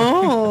out.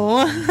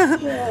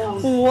 Oh.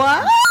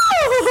 Wow.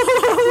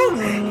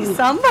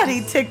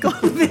 Somebody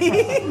tickled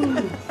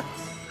me.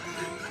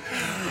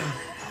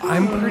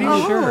 I'm pretty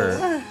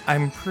sure.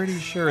 I'm pretty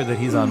sure that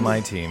he's on my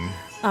team.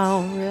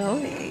 Oh,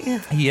 really?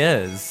 He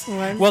is.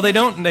 What? Well, they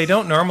don't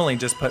normally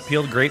just put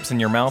peeled grapes in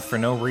your mouth for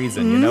no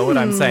reason. You know what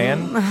I'm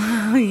saying?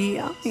 Oh,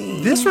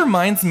 yummy. This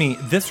reminds me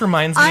of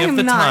the I'm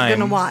not time.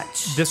 gonna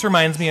watch. This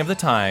reminds me of the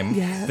time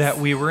Yes. that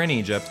we were in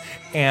Egypt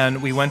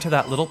and we went to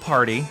that little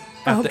party.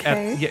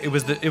 Okay. Yeah, it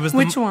was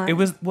Which one? It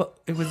was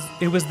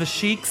the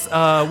Sheik's.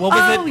 What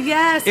was it? Oh,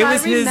 yes, it I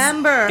was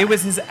remember. It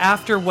was his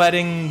after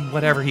wedding,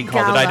 whatever he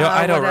called it. Gala,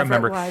 I don't whatever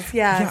remember. it was,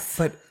 yes.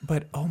 Yeah,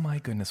 but oh my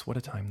goodness, what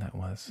a time that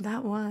was.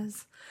 That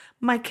was.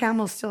 My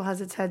camel still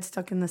has its head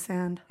stuck in the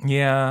sand.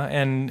 Yeah,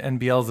 and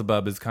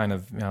Beelzebub is kind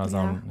of his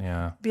own.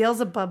 Yeah.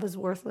 Beelzebub is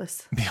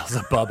worthless.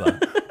 Beelzebubba.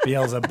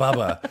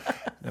 Beelzebubba.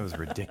 That was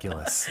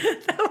ridiculous.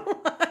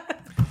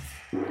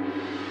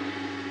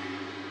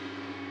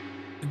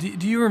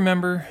 Do you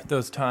remember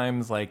those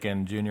times like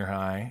in junior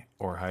high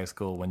or high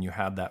school when you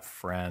had that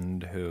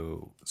friend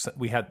who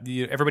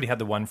everybody had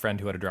the one friend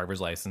who had a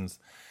driver's license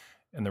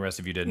and the rest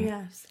of you didn't?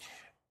 Yes.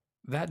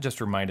 That just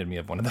reminded me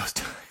of one of those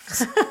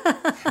times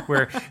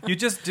where you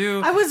just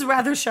do. I was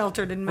rather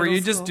sheltered in middle Where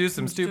you school just do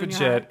some and stupid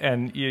junior shit,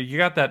 and you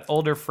got that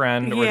older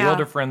friend or the Yeah.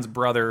 older friend's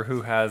brother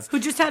who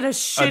just had a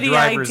shitty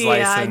driver's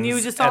idea, and you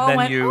license, just and all then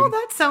went, you- "Oh,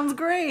 that sounds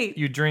great."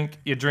 you drink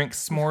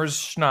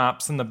s'mores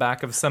schnapps in the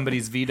back of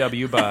somebody's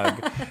VW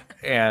Bug,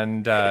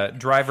 and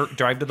drive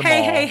to the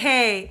mall.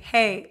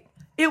 Hey!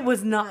 It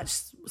was not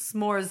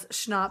s'mores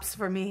schnapps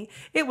for me.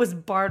 It was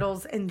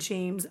Bartles and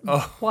James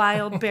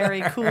Wild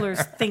Berry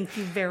Coolers. Thank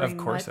you very much. Of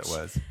course it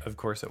was. Of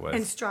course it was.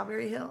 And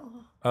Strawberry Hill.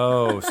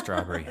 Oh,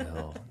 Strawberry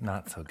Hill.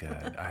 Not so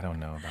good. I don't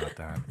know about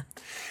that.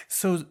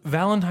 So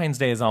Valentine's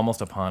Day is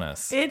almost upon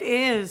us. It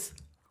is.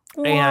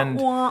 And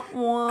wah,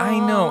 wah. I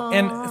know.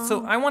 And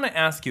so I want to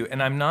ask you,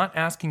 and I'm not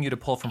asking you to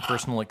pull from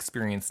personal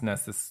experience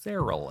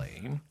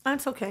necessarily,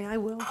 That's okay. I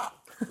will.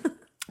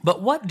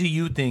 but what do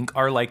you think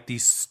are like the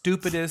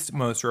stupidest,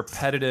 most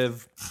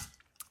repetitive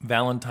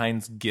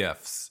Valentine's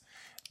gifts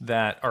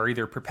that are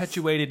either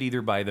perpetuated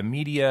either by the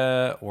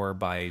media or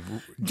by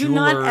Do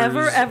not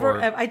jewelers ever.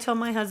 or- I tell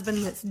my husband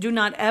this. Do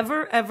not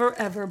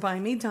ever buy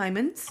me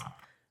diamonds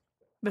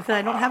because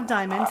I don't have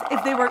diamonds.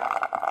 If they were,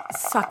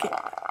 suck it.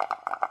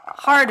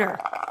 Harder.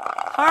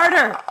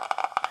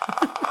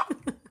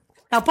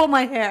 Now pull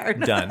my hair.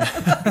 Done.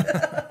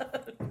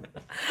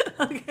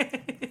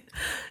 Okay.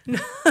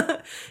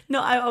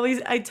 No,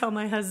 I tell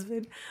my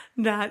husband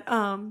that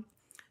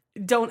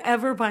don't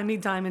ever buy me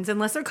diamonds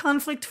unless they're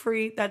conflict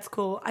free. That's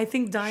cool. I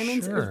think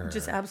diamonds Sure. are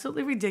just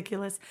absolutely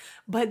ridiculous.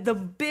 But the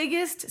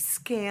biggest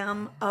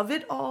scam of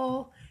it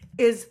all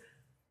is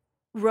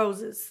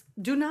roses.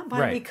 Do not buy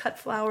me Right. cut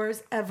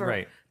flowers ever.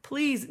 Right.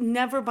 Please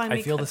never buy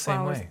me feel cut the same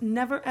flowers. way.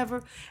 Never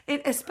ever.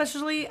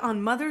 Especially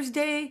on Mother's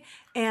Day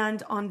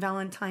and on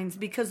Valentine's,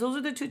 because those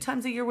are the two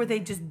times a year where they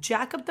just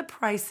jack up the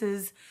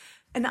prices.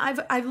 And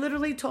I've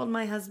literally told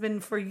my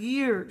husband for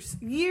years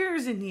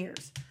and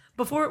years,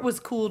 before it was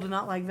cool to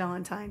not like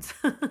Valentine's.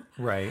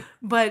 Right.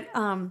 But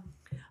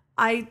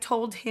I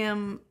told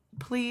him,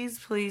 please,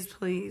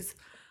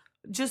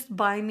 just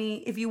buy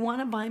me. If you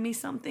want to buy me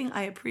something,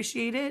 I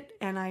appreciate it,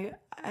 and I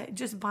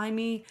just buy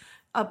me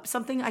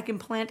something I can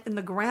plant in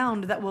the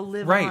ground that will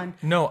live Right. on.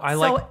 No, I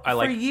For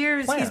like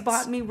years, plants. he's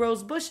bought me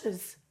rose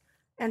bushes,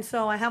 and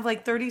so I have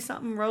like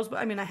 30-something rose.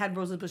 I mean, I had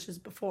rose bushes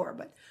before,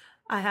 but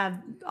I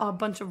have a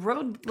bunch of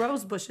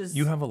rose bushes.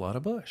 You have a lot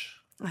of bush.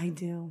 I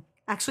do.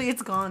 Actually,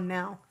 it's gone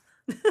now.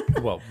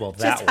 Well, that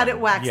Just had one. it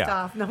waxed Yeah.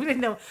 off.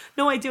 No,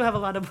 no, I do have a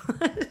lot of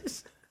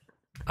bush.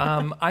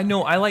 I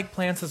know I like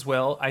plants as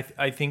well. I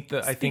think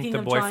the Speaking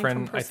of drawing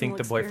from boyfriend, personal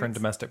experience.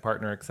 domestic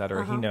partner,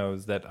 etc. He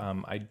knows that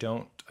I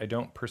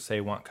don't per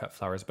se want cut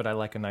flowers, but I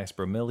like a nice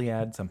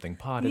bromeliad, something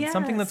potted,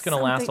 something that's Yes, going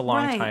to last a something-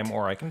 long right. time,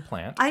 or I can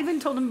plant. I even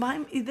told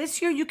him,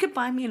 this year you could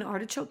buy me an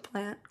artichoke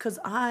plant because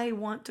I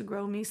want to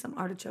grow me some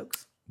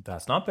artichokes.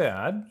 That's not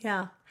bad.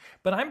 Yeah.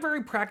 But I'm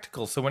very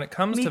practical. So when it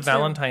comes Me to too.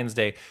 Valentine's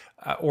Day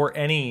or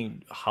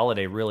any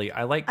holiday, really,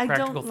 I like I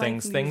practical don't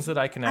things, like things that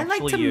I can I actually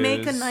like to use.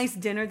 make a nice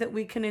dinner that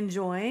we can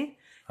enjoy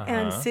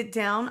and sit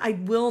down. I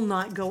will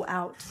not go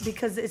out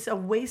because it's a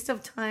waste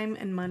of time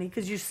and money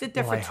because you sit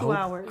there Well, for 2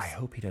 hours. I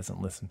hope he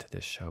doesn't listen to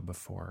this show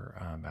before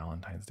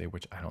Valentine's Day,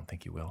 which I don't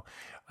think he will.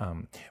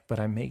 But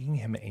I'm making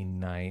him a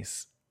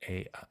nice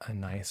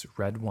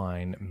red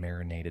wine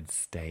marinated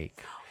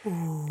steak.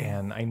 Ooh.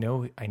 And I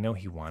know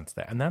he wants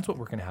that. And that's what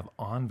we're going to have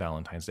on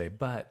Valentine's Day.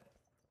 But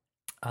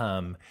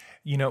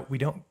we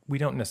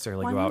don't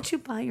necessarily Why go don't out you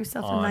buy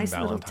yourself a on nice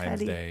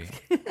Valentine's little teddy?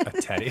 Day.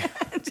 A teddy.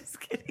 I'm just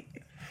kidding.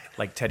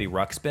 Like Teddy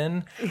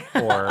Ruxpin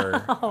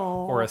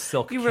or a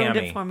silk You ruined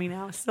cami. it for me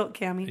now. Silk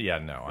cami. Yeah,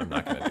 no, I'm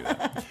not going to do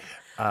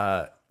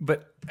that.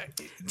 But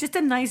Just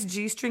a nice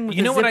G-string with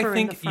you know a what zipper I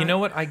in the think? front. You know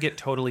what I get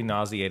totally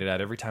nauseated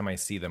at every time I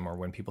see them, or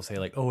when people say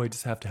like, "Oh, I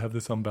just have to have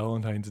this on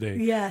Valentine's Day."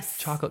 Yes.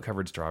 Chocolate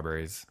covered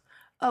strawberries.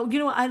 Oh, you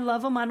know what? I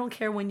love them. I don't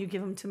care when you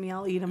give them to me.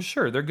 I'll eat them.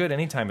 Sure, they're good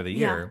any time of the Yeah.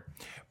 year.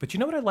 But you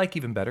know what I like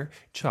even better?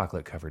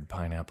 Chocolate covered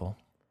pineapple.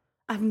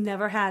 I've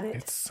never had it.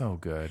 It's so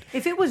good.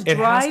 If it was It has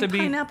dried to be-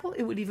 pineapple,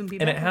 it would even be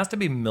And better. it has to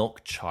be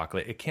milk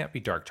chocolate. It can't be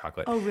dark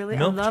chocolate. Oh, really? I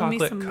Milk love me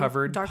chocolate some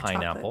covered dark chocolate.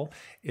 pineapple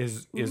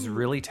is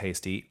really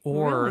tasty.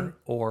 Or Really?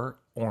 or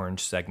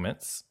orange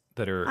segments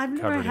that are I've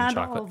never covered in had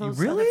chocolate. all those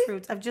You really? other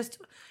fruits.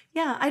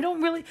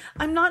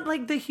 I'm not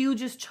like the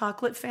hugest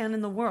chocolate fan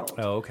in the world.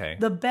 Oh, okay.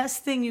 The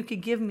best thing you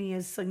could give me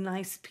is a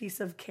nice piece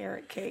of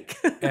carrot cake.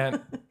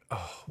 And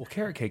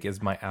carrot cake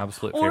is my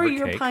absolute or favorite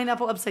your cake.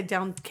 pineapple upside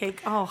down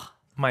cake. Oh,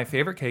 My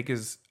favorite cake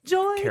is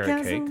joy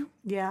carrot cake.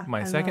 Yeah.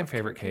 My I second love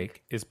favorite carrot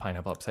cake is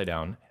pineapple upside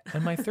down.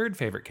 And my third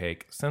favorite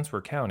cake, since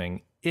we're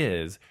counting,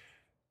 is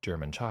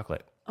German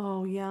chocolate.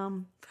 Oh,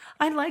 yum.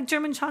 I like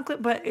German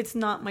chocolate, but it's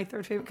not my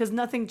third favorite because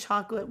nothing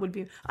chocolate would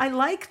be. I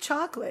like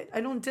chocolate.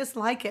 I don't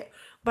dislike it,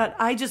 but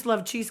I just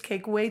love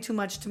cheesecake way too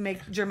much to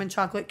make German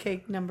chocolate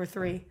cake number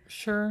 3.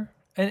 Sure.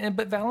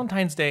 But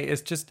Valentine's Day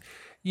is just,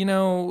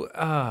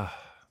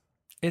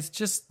 it's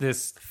just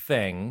this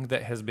thing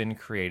that has been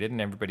created,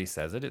 and everybody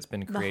says it. It's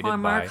been The created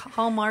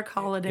Hallmark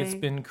holiday. It's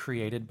been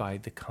created by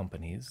the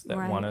companies that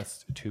Right. want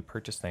us to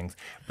purchase things.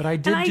 But I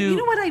did You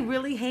know what I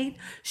really hate?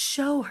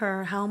 Show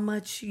her how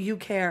much you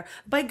care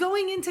by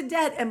going into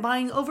debt and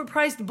buying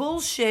overpriced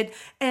bullshit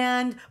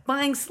and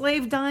buying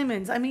slave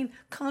diamonds. I mean,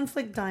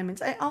 conflict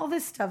diamonds. All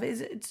this stuff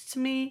it's to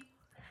me,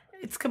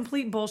 it's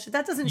complete bullshit.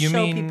 That doesn't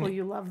show people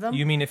you love them.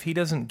 You mean if he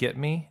doesn't get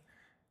me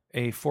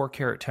a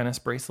 4-carat tennis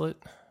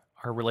bracelet,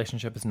 our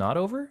relationship is not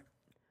over?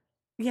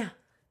 Yeah.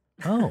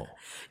 Oh.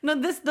 No,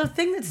 the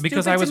thing that's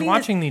Because stupid I was to me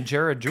watching is, the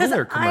Jared 'cause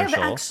Jeweler I have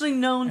commercial actually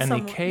known and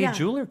someone, the Kay yeah,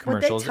 Jeweler what they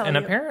commercials, tell and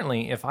you.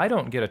 apparently if I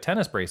don't get a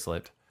tennis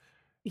bracelet,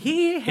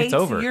 He hates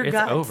over. your It's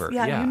guts. over.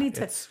 Yeah, Yeah, you need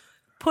to it's-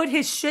 put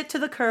his shit to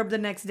the curb the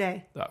next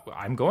day.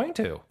 I'm going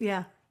to.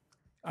 Yeah.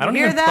 I don't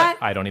hear even that?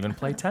 Play, I don't even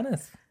play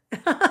tennis.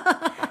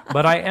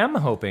 But I am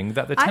hoping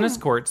that the tennis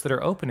courts that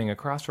are opening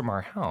across from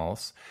our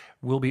house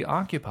will be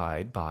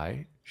occupied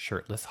by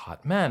shirtless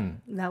hot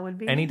men. That would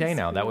be Any nice day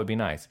now. for That you. would be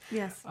nice.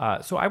 Yes.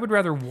 So I would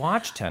rather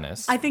watch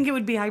tennis. I think it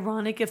would be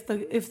ironic if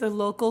the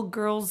local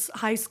girls'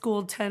 high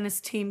school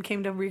tennis team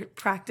came to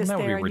practice That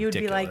would be there, and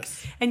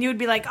ridiculous. you'd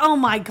be like, "Oh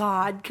my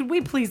God, could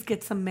we please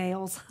get some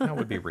males?" That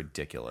would be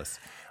ridiculous.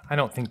 I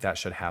don't think that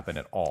should happen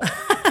at all.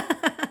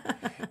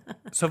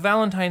 So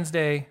Valentine's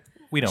Day,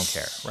 we don't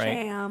care, right?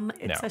 Sham.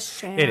 It's No, a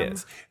sham. It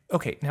is.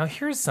 Okay, now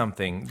here's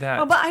something that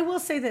Oh, but I will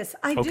say this: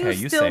 I Okay, do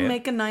you still say it.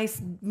 make a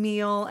nice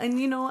meal, and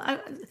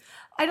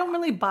I don't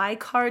really buy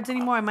cards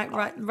anymore. I might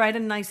write a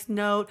nice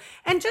note,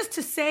 and just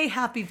to say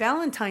Happy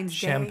Valentine's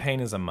Day. champagne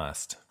is a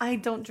must. I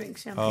don't drink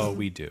champagne. Oh,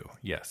 we do.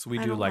 Yes, we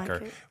do don't like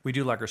like it. we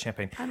do like our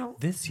champagne. I don't-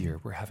 This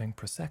year we're having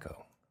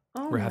prosecco.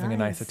 Oh, We're having a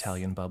nice nice.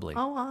 Italian bubbly.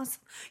 Oh,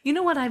 awesome. You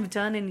know what I've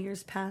done in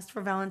years past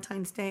for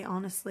Valentine's Day?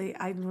 Honestly,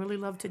 I really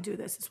love to do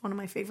this. It's one of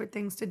my favorite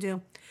things to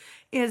do.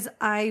 Is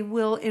I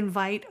will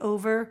invite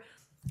over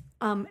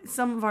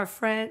some of a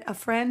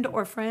friend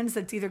or friends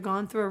that's either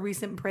gone through a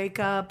recent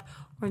breakup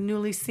or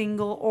newly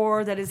single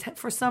or that is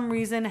for some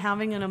reason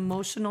having an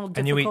emotional difficulty.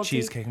 And you eat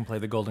cheesecake and play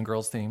the Golden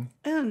Girls theme?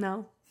 Oh,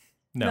 no.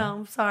 No.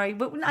 No, sorry.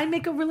 But I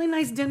make a really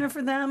nice dinner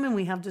for them and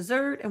we have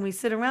dessert and we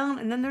sit around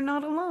and then they're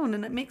not alone.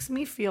 And it makes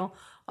me feel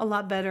a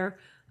lot better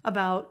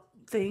about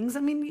things. I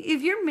mean,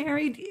 if you're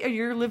married or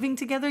you're living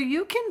together,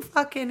 you can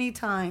fuck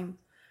anytime.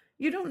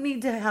 You don't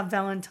need to have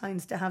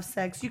Valentine's to have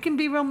sex. You can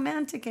be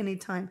romantic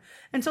anytime.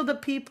 And so the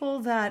people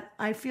that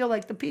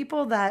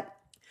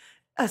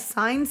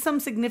assign some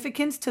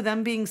significance to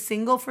them being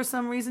single for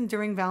some reason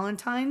during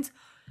Valentine's,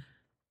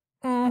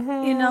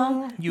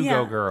 You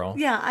go, girl.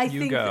 Yeah, I You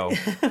think go.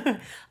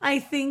 I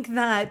think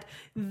that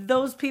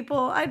those people,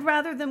 I'd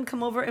rather them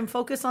come over and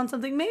focus on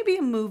something, maybe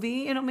a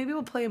movie, maybe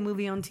we'll play a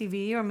movie on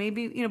TV or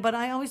maybe, but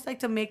I always like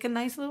to make a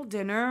nice little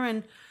dinner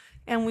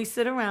and we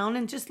sit around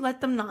and just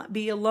let them not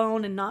be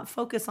alone and not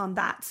focus on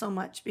that so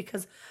much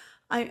because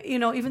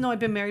even though I've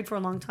been married for a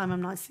long time,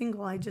 I'm not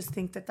single. I just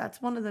think that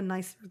that's one of the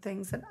nicer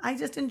things and I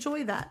just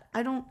enjoy that.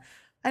 I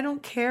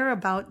don't care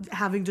about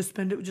having to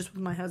spend it just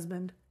with my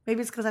husband.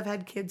 Maybe it's because I've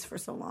had kids for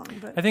so long.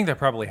 But I think that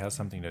probably has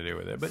something to do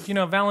with it. But,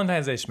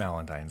 Valentine's Day,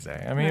 Schmalentine's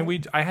Day. I mean,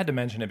 Right. I had to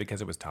mention it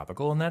because it was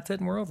topical, and that's it,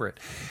 and we're over it.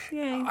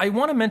 Yay. I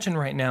want to mention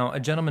right now a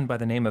gentleman by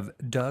the name of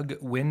Doug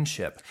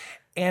Winship.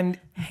 And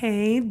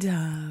Hey,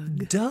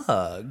 Doug.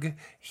 Doug,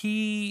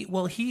 he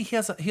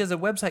has a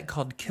website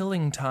called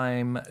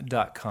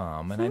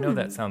killingtime.com, and I know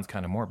that sounds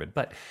kind of morbid,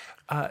 but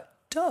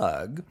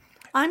Doug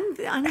I'm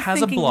has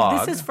a thinking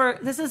blog. this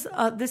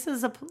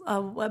is a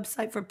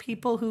website for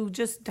people who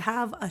just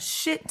have a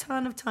shit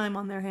ton of time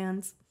on their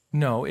hands.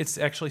 No, it's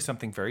actually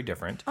something very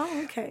different.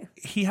 Oh, okay.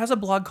 He has a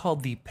blog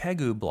called the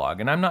Pegu blog,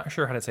 and I'm not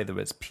sure how to say that,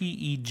 but it's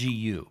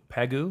Pegu.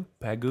 Pegu?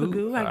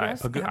 Pegu, I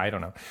guess. Pegu, Yeah. I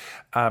don't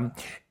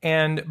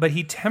know. But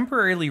he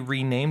temporarily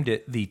renamed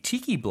it the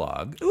Tiki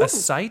blog, a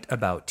site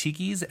about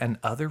tikis and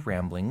other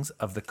ramblings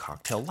of the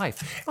cocktail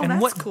life. Oh, and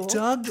that's what cool.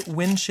 Doug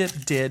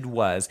Winship did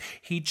was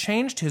he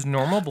changed his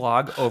normal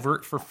blog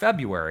over for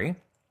February.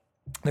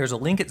 There's a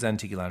link at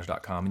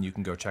zentikilounge.com, and you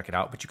can go check it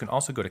out, but you can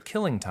also go to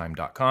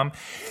killingtime.com.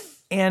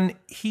 And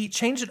he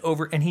changed it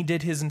over, and he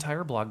did his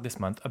entire blog this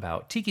month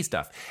about tiki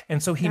stuff.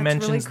 And so he That's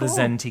mentions really the cool.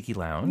 Zen Tiki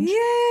Lounge.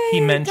 Yay, he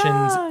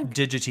mentions Doug.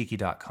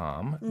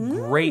 digitiki.com.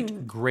 Great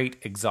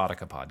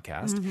Exotica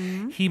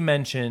podcast. He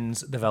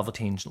mentions the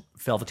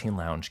Velveteen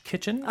Lounge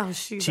Kitchen, Oh,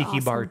 she's Tiki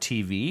awesome. Bar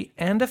TV,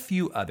 and a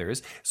few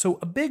others. So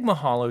a big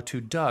mahalo to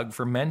Doug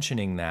for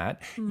mentioning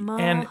that.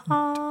 And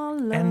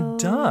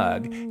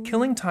Doug,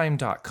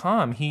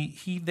 killingtime.com,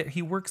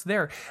 he works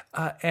there,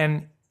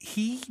 and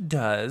he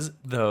does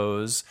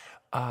those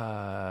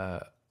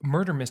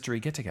murder mystery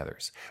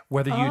get-togethers,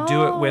 whether you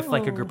do it with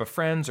like a group of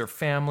friends or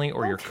family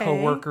or your Okay,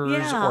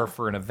 coworkers yeah. or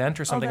for an event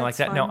or something like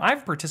that's that. Now, fun.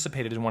 I've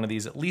participated in one of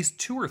these at least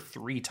 2 or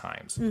 3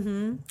 times.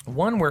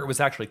 One where it was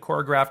actually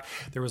choreographed.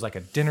 There was like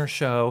a dinner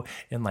show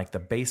in like the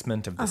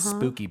basement of the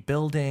spooky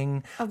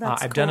building. Oh,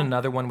 that's I've done cool.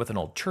 another one with an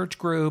old church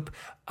group.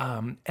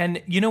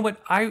 And you know what?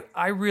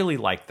 I really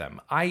like them.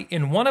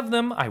 In one of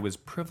them, I was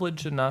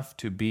privileged enough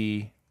to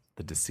be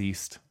the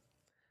deceased.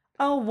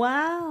 Oh,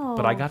 wow.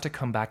 But I got to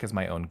come back as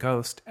my own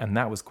ghost, and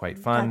that was quite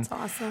fun. That's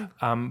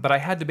awesome. But I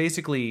had to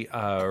basically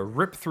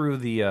rip through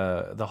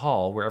the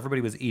hall where everybody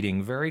was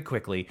eating very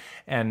quickly,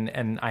 and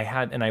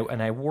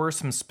I wore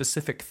some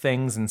specific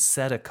things and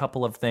said a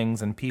couple of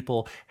things, and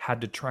people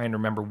had to try and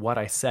remember what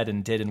I said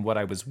and did and what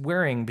I was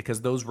wearing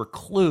because those were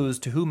clues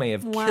to who may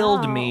have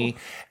killed me,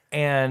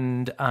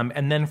 and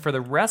then for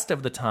the rest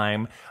of the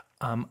time,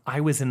 I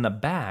was in the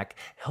back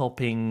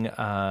helping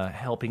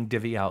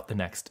divvy out the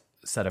next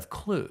set of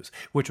clues,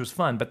 which was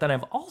fun. But then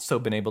I've also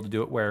been able to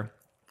do it where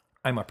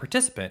I'm a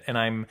participant and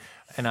I'm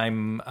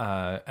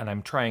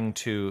trying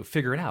to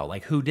figure it out,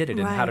 like who did it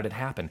and how Right. did it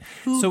happen.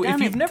 Who So if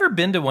done you've it? never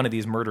been to one of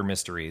these murder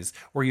mysteries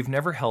or you've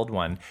never held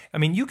one, I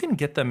mean, you can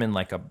get them in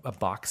like a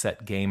box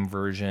set game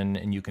version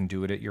and you can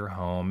do it at your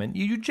home. And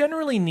you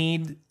generally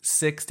need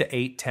 6 to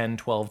 8, 10,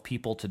 12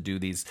 people to do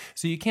these.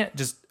 So you can't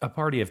just a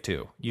party of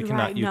 2. You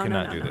cannot Right. you No,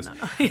 cannot no, do no, this.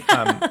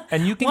 no, no.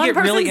 And you can One get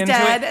really person's into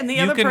dead it. and the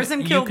You other can-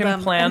 person killed You can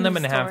them. plan End them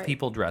of and have story.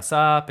 people dress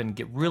up and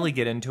really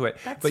get into it.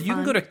 That's But you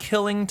can go fun. to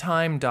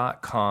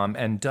killingtime.com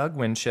and Doug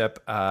Winship,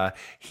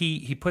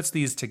 he puts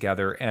these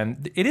together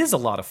and it is a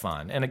lot of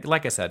fun. And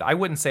like I said, I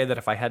wouldn't say that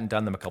if I hadn't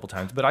done them a couple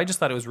times, but I just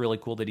thought it was really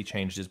cool that he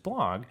changed his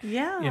blog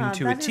Yeah,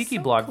 into a that is tiki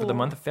so blog for the cool.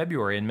 month of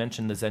February and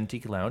mentioned the Zen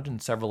Tiki Lounge and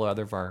several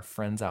other of our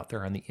friends out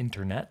there on the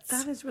internet.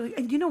 That is really,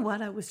 and you know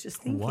what? I was just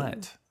thinking.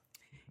 What?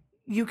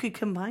 You could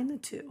combine the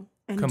two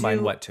and Combine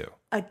do what two?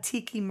 a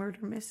tiki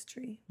murder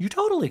mystery. You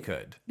totally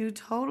could. You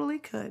totally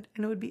could,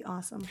 and it would be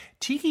awesome.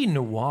 Tiki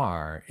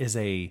noir is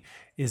a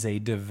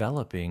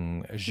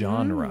developing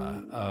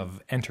genre Mm.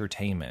 of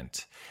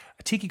entertainment.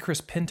 Tiki Chris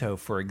Pinto,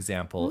 for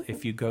example,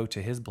 if you go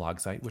to his blog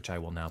site, which I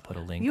will now put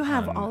a link. You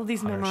have on- all of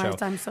these on our memorized.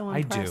 show. I'm so I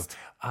impressed.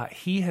 do.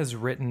 He has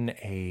written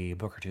a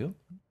book or two,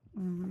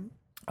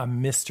 a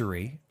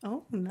mystery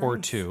Oh, nice. or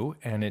two,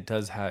 and it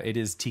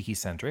is Tiki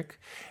centric,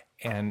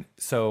 and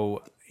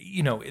so.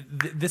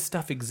 This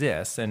stuff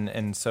exists,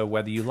 and so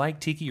whether you like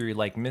tiki or you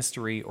like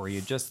mystery or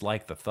you just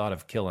like the thought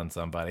of killing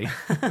somebody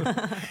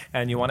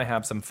and you want to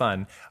have some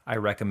fun, I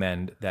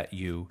recommend that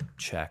you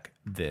check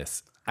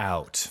this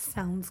out.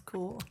 Sounds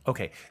cool.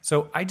 Okay,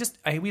 so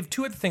we have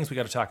 2 other things we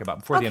got to talk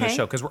about before the end of the Okay.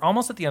 show because we're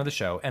almost at the end of the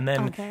show, and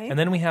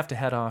then we have to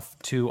head off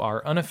to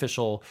our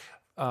unofficial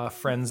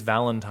friends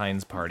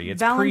Valentine's party. It's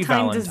Valentine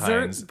pre-Valentine's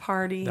dessert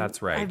party.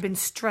 That's right. I've been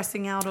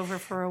stressing out over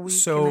for a week and a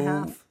So,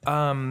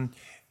 half.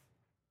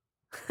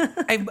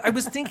 I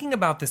was thinking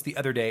about this the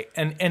other day,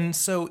 and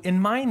so in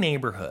my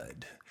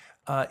neighborhood,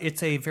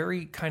 it's a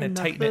very kind of In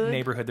the tight-knit hood?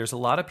 neighborhood. There's a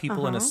lot of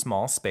people in a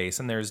small space,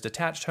 and there's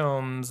detached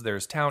homes,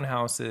 there's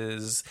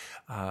townhouses,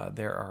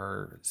 there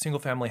are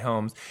single-family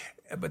homes,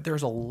 but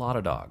there's a lot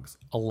of dogs,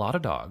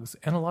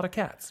 and a lot of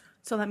cats.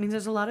 So that means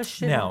there's a lot of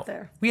shit Now, out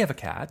there. we have a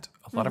cat.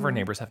 A lot of our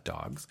neighbors have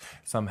dogs.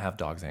 Some have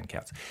dogs and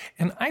cats.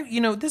 And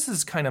this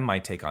is kind of my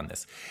take on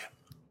this.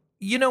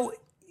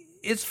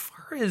 As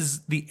far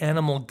as the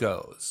animal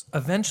goes,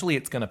 eventually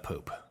it's going to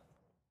poop.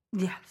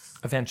 Yes.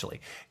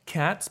 Eventually.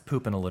 Cats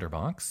poop in a litter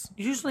box.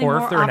 Usually or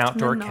more if they're an often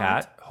outdoor than not.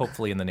 cat,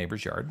 hopefully in the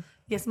neighbor's yard.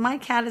 Yes, my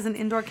cat is an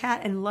indoor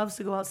cat and loves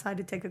to go outside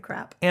to take a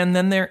crap. And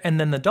then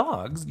the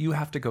dogs, you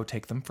have to go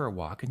take them for a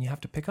walk and you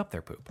have to pick up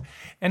their poop.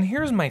 And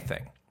here's my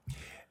thing.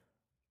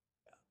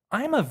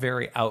 I'm a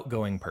very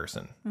outgoing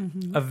person.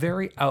 A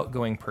very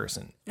outgoing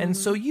person. And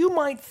so you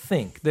might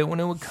think that when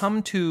it would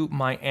come to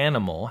my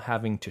animal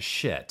having to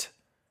shit,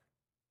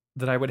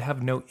 that I would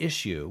have no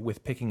issue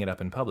with picking it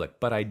up in public,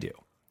 but I do.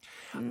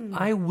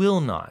 I will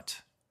not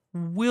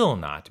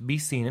be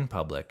seen in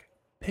public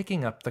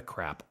picking up the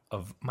crap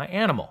of my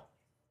animal.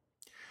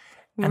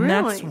 And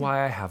that's Really?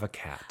 why I have a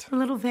cat. A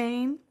little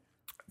vain?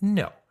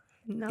 No,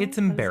 No. it's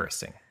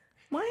embarrassing.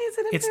 Why is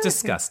it It's embarrassing?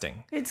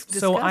 disgusting. It's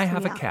So I disgusting,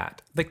 have yeah. a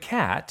cat. The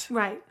cat,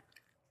 Right.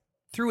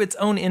 through its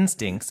own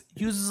instincts,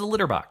 uses a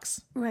litter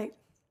box. Right.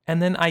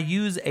 And then I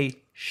use a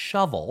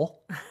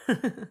shovel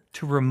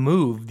to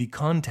remove the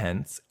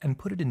contents and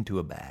put it into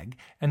a bag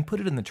and put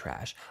it in the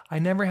trash. I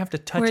never have to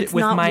touch Where it it's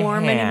with not my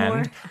warm hand.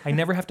 anymore. I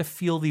never have to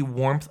feel the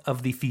warmth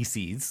of the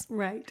feces.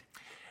 Right.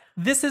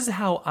 This is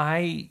how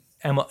I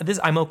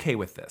I'm okay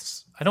with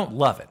this. I don't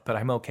love it, but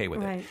I'm okay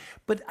with Right. it.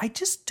 But I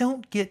just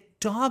don't get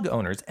dog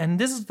owners. And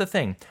this is the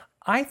thing.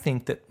 I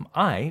think that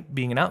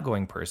being an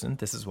outgoing person,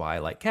 this is why I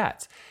like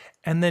cats.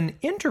 And then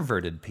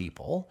introverted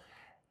people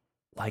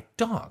like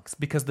dogs,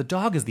 because the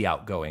dog is the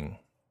outgoing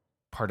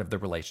part of the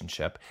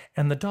relationship,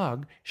 and the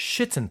dog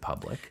shits in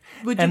public.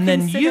 Would you And then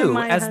consider you,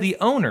 my as the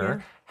owner,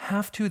 yeah.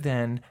 have to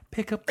then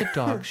pick up the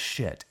dog's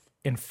shit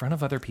in front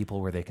of other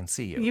people where they can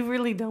see you. You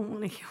really don't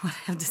want to hear what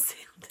I have to say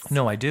on this.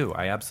 No, I do.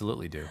 I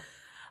absolutely do.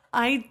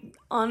 I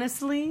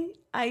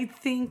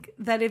think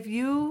that if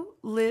you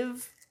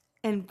live,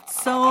 and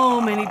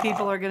so many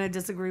people are going to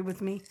disagree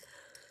with me,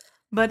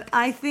 but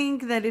I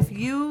think that if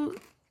you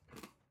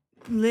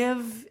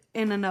live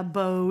in an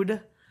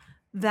abode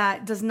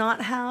that does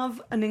not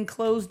have an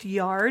enclosed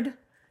yard,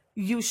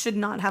 you should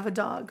not have a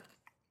dog.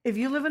 If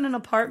you live in an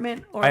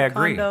apartment or I a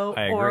agree. condo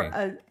I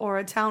agree. or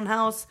a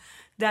townhouse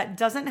that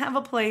doesn't have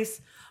a place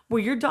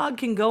where your dog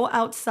can go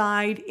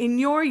outside in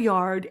your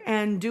yard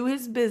and do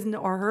his business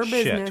or her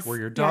Shit, business, where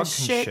your dog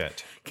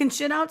can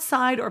shit.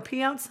 outside or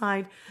pee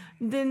outside,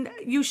 then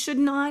you should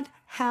not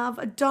have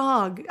a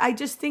dog. I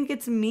just think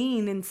it's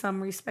mean in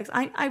some respects.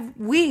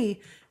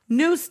 We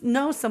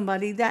know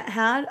somebody that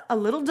had a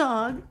little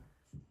dog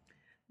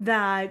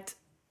that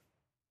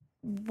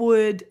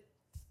would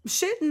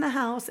shit in the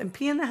house and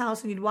pee in the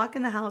house, and you'd walk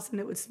in the house and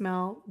it would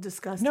smell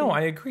disgusting. No,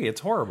 I agree.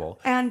 It's horrible.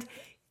 And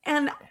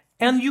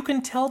you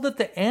can tell that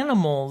the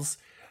animals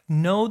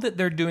know that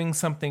they're doing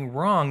something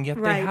wrong, yet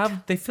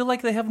Right. they feel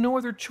like they have no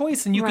other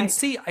choice. And you can Right.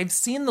 see, I've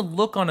seen the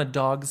look on a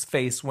dog's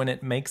face when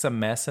it makes a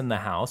mess in the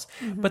house.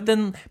 Mm-hmm.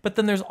 But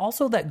then there's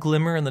also that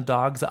glimmer in the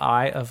dog's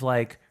eye of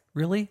like,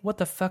 really? What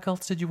the fuck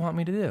else did you want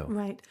me to do?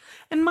 Right.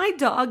 And my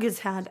dog has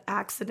had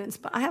accidents,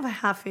 but I have a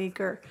half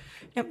acre.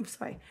 I'm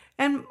sorry.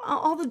 And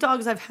all the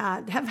dogs I've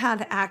had have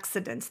had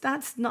accidents.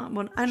 That's not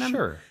one. And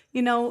Sure.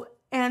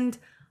 And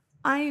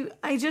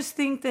I just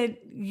think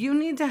that you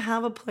need to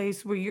have a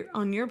place where you're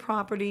on your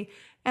property.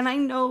 And I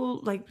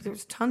know like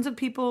there's tons of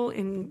people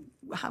in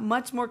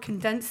much more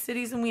condensed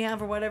cities than we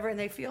have or whatever. And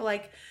they feel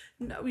like,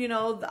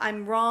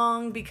 I'm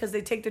wrong because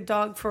they take their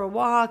dog for a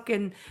walk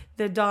and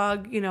the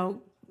dog,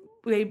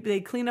 they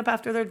clean up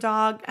after their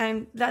dog,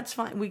 and that's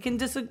fine. We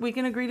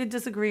can agree to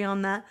disagree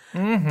on that.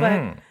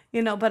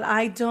 Mm-hmm. But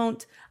I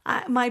don't.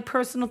 My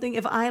personal thing,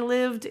 if I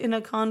lived in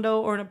a condo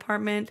or an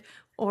apartment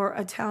or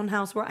a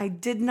townhouse where I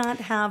did not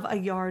have a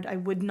yard, I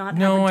would not have a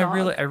dog.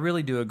 No, I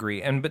really do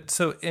agree. But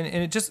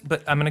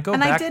I'm going to go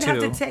And back I did have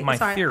to take. my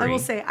Sorry, theory. I will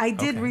say I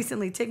did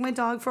recently take my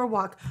dog for a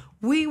walk.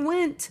 We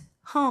went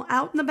home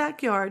out in the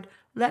backyard,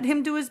 let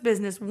him do his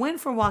business, went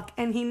for a walk,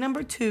 and he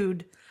number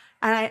two'd.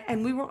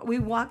 And we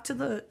walked to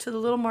the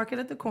little market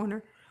at the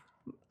corner.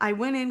 I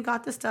went in,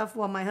 got the stuff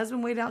while my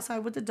husband waited outside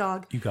with the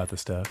dog. You got the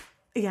stuff.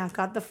 Yeah,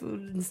 got the food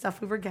and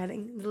stuff we were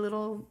getting. The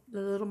little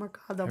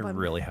mercado. I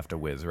really have to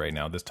whiz right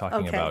now. This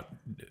talking Okay. about.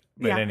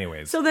 But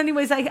anyways. So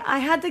anyways, I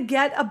had to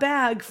get a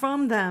bag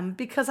from them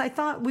because I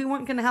thought we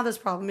weren't going to have this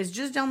problem. It's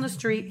just down the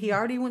street. He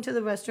already went to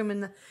the restroom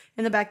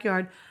in the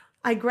backyard.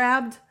 I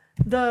had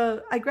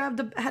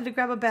to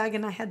grab a bag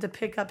and I had to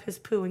pick up his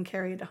poo and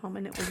carry it home,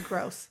 and it was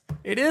gross.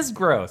 It is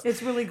gross.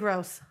 It's really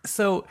gross.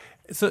 So,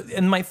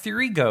 and my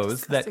theory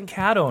goes Disgusting. that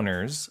cat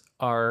owners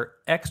are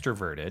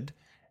extroverted,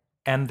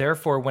 and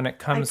therefore, when it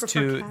comes prefer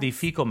to the cats.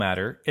 fecal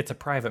matter, it's a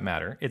private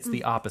matter. It's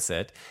the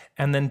opposite.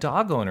 And then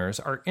dog owners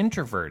are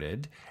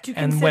introverted. Do you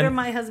and consider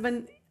my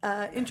husband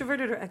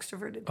introverted or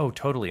extroverted? Oh,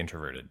 totally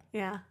introverted.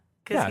 Yeah.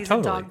 Because Yeah, he's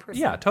totally. a dog person.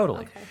 Yeah,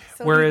 totally. Okay.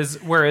 So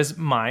Whereas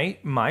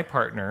my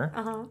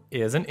partner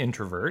is an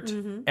introvert,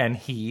 Mm-hmm. and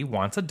he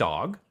wants a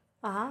dog.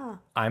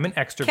 I'm an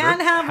extrovert.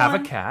 Can't have a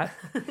one. cat.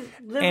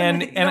 Live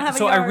and you don't have a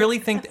so I yard. really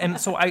think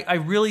I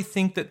really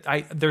think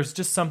that there's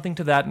just something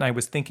to that, and I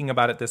was thinking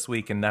about it this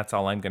week, and that's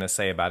all I'm going to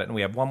say about it. And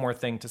we have one more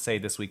thing to say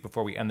this week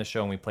before we end the show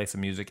and we play some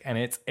music, and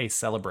it's a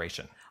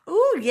celebration.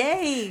 Ooh,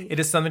 yay. It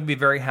is something to be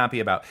very happy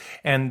about.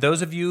 And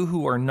those of you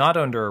who are not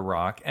under a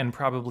rock and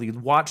probably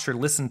watched or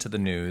listened to the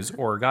news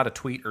or got a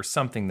tweet or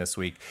something this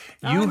week,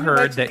 you knew heard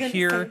what you that were gonna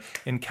here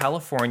say. in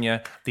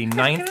California, the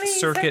Ninth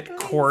Circuit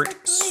Court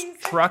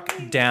struck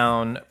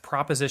down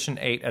Proposition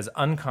 8 as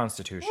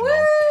unconstitutional. Woo,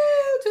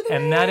 to the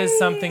And that is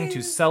something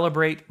to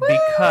celebrate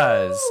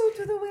because Woo,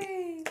 to the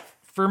wave.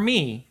 for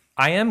me,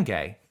 I am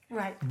gay.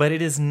 Right. But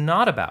it is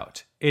not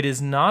about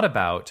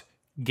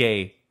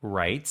gay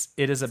rights.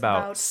 It is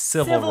about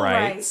civil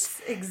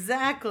rights.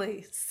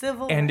 Exactly.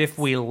 Civil And rights. if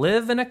we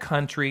live in a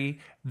country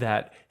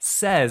that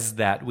says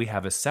that we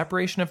have a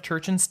separation of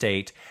church and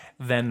state,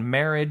 then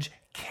marriage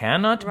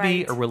cannot be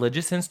Right. a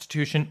religious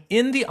institution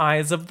in the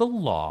eyes of the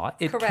law.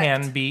 It Correct.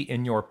 can be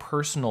in your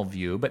personal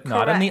view, but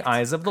not in the Correct.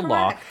 eyes of the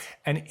law. Correct.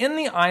 And in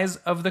the eyes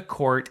of the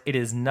court, it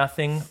is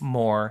nothing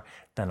more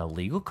than a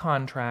legal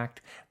contract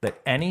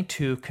that any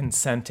two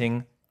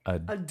consenting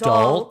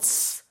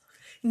adults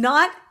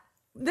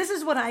This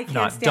is what I can't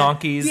not stand.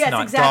 donkeys, Yes,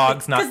 not exactly.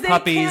 dogs, not 'Cause they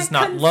puppies, can't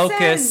not consent.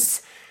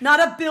 locusts. not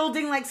a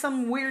building like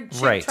some weird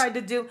chick Right. tried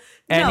to do.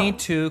 Any No.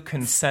 two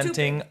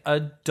consenting Stupid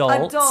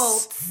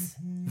adults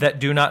that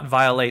do not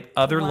violate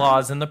other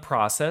laws in the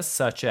process,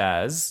 such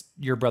as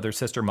your brother,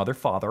 sister, mother,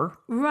 father,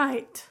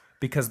 Right.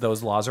 because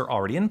those laws are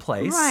already in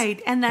place.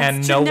 Right, and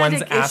that's no one's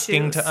genetic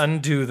asking issues. to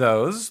undo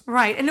those,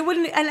 Right. And it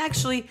wouldn't, and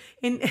actually,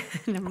 never mind.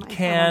 I won't go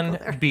can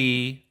there.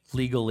 be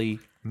legally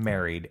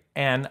married.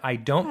 And I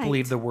don't Right.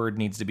 believe the word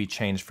needs to be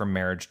changed from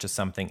marriage to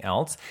something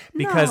else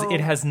because No. it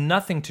has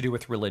nothing to do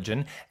with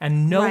religion.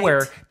 And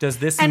nowhere Right. does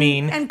this And-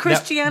 mean and that-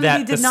 Christianity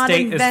that did the not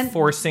state is invent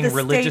forcing the state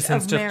religious of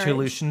marriage.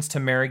 institutions to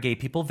marry gay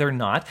people. They're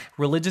not.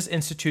 Religious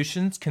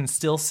institutions can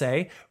still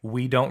say,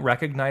 we don't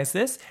recognize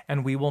this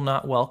and we will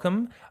not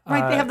welcome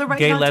Right, they have the right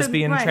gay, not to-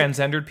 lesbian, right.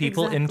 transgendered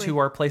people Exactly. into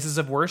our places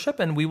of worship,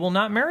 and we will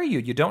not marry you.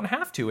 You don't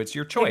have to. It's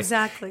your choice.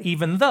 Exactly.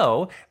 Even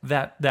though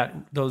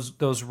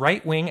those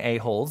right wing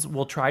a-holes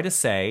will try to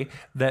say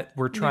that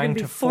we're trying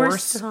be to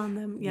force forced on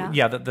them, yeah.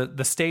 Yeah,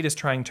 the state is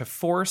trying to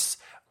force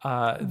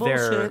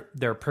Bullshit.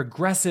 their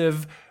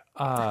progressive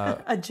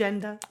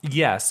Agenda.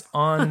 yes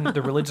on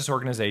the religious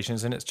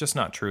organizations, and it's just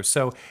not true.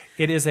 So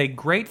it is a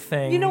great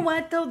thing. You know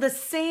what, though? The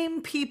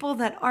same people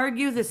that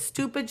argue this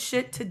stupid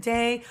shit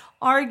today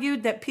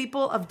argued that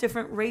people of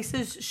different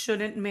races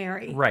shouldn't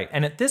marry. Right.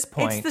 And at this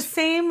point, It's the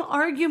same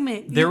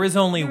argument. there is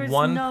only there is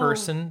one no-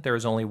 person. There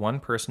is only one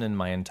person in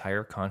my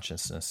entire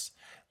consciousness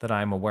that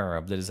I'm aware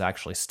of that is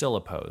actually still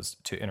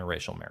opposed to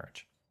interracial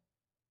marriage.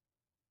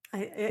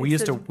 We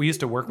used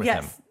to work with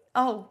him. Yes.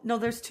 Oh, no,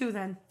 there's two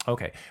then.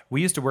 Okay,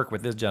 we used to work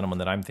with this gentleman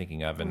that I'm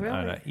thinking of, and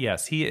Really?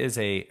 yes, he is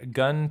a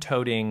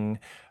gun-toting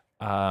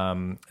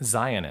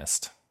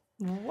Zionist.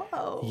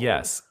 Whoa.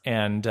 Yes,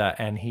 and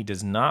he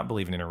does not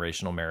believe in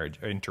interracial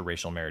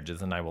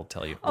marriages, and I will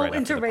tell you. Oh, right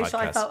after the interracial.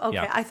 I podcast. thought, okay.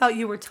 Yeah. I thought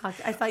you were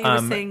talking, I thought you were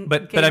saying.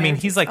 But gay I mean,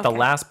 marriages. he's like the Okay.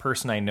 last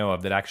person I know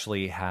of that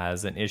actually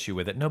has an issue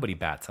with it. Nobody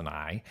bats an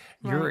eye.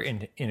 You're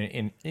Right.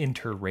 in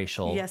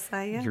interracial. Yes,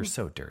 I am. You're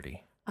so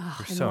dirty. You're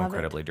I so love it.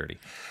 incredibly dirty.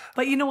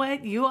 But you know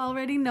what? You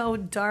already know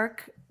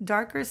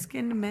darker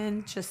skinned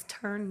men just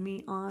turn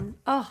me on.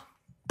 Oh,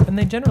 And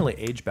they generally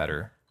age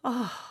better.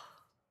 Oh,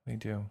 they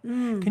do.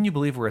 Can you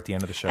believe we're at the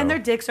end of the show? and their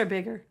dicks are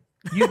bigger.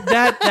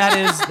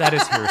 That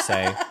is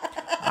hearsay.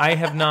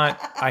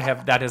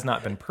 That has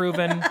not been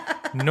proven,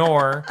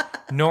 nor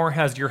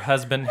has your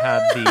husband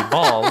had the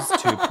balls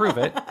to prove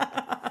it.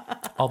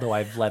 Although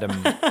I've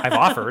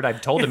offered, I've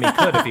told him he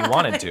could if he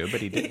wanted to, but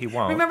he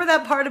won't. Remember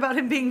that part about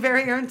him being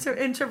very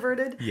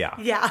introverted? Yeah.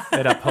 Yeah.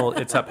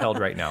 It's upheld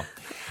right now.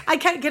 I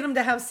can't get him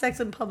to have sex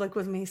in public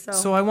with me, so.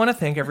 So I want to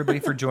thank everybody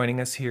for joining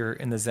us here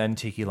in the Zen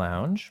Tiki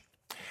Lounge.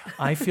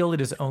 I feel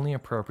it is only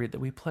appropriate that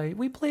we play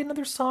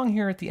another song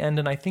here at the end,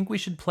 and I think we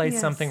should play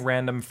Yes. something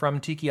random from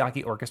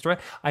Tikiaki Orchestra.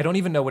 I don't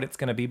even know what it's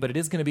going to be, but it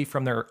is going to be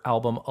from their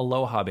album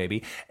Aloha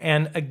Baby.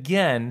 And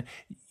again,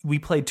 we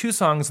played two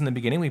songs in the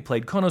beginning. We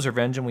played Kono's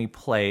Revenge, and we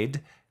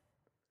played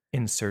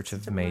In Search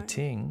of Mei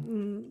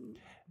Ting.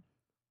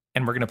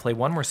 And we're going to play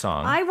one more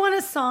song. I want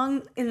a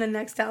song in the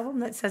next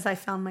album that says I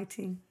found my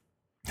team.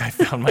 I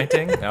found my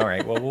ting. All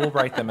right. Well, we'll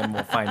write them and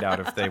we'll find out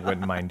if they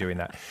wouldn't mind doing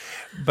that.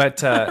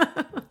 But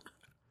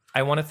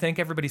I want to thank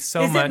everybody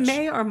so Is much. it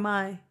May or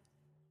my?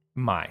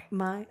 My.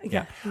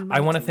 Yeah. I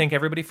want to thank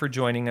everybody for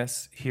joining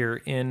us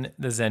here in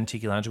the Zen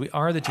Tiki Lounge. We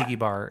are the Tiki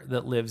Bar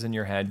that lives in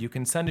your head. You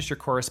can send us your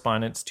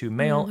correspondence to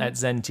mail at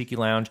Zen Tiki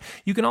Lounge.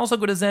 You can also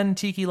go to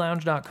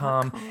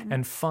zentikilounge.com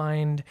and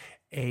find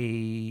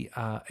a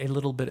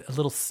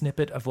little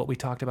snippet of what we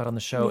talked about on the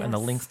show and the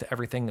Yes. links to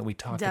everything that we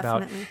talked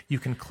about. Definitely. You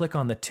can click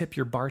on the tip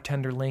your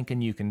bartender link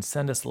and you can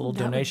send us a little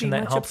That would donation be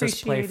that much helps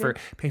us pay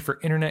appreciated. for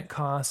internet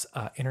costs,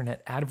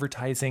 internet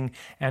advertising,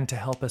 and to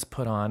help us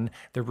put on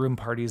the room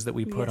parties that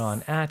we put Yes.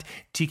 on at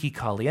Tiki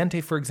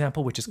Caliente, for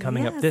example, which is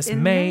coming up Yes, this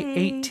in May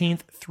May.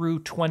 18th through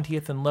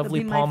 20th in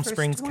lovely be my Palm first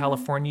Springs, one.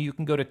 California. You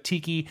can go to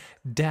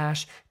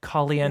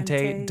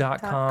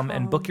tiki-caliente.com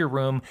and book your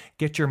room,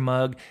 get your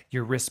mug,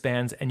 your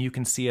wristbands, and you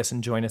can see us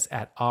and join us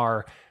at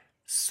our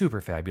super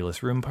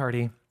fabulous room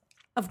party.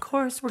 Of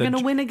course, we're going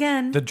to win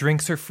again. The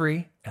drinks are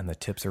free and the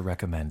tips are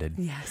recommended.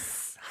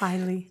 Yes,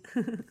 highly.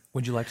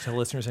 Would you like to tell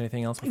listeners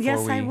anything else before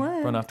Yes, we I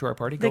would. run off to our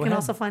party? They Go can ahead.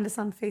 also find us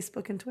on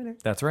Facebook and Twitter.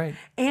 That's right.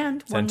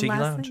 And Zen one Tiki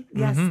last Lounge. thing.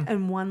 Yes,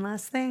 and one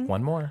last thing.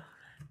 One more.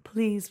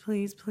 Please,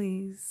 please,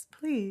 please,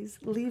 please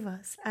leave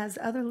us, as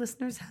other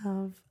listeners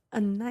have,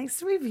 a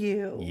nice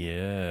review.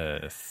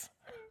 Yes.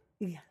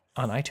 Yeah.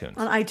 On iTunes.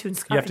 On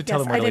iTunes. You have to tell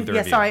them I where to leave didn't- the yeah,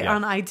 review. sorry, Yeah.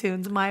 on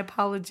iTunes. My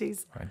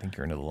apologies. I think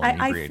you're into the lonely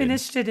I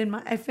finished it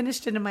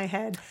in my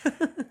head.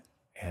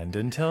 And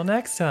until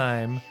next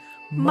time,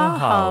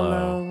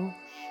 Mahalo.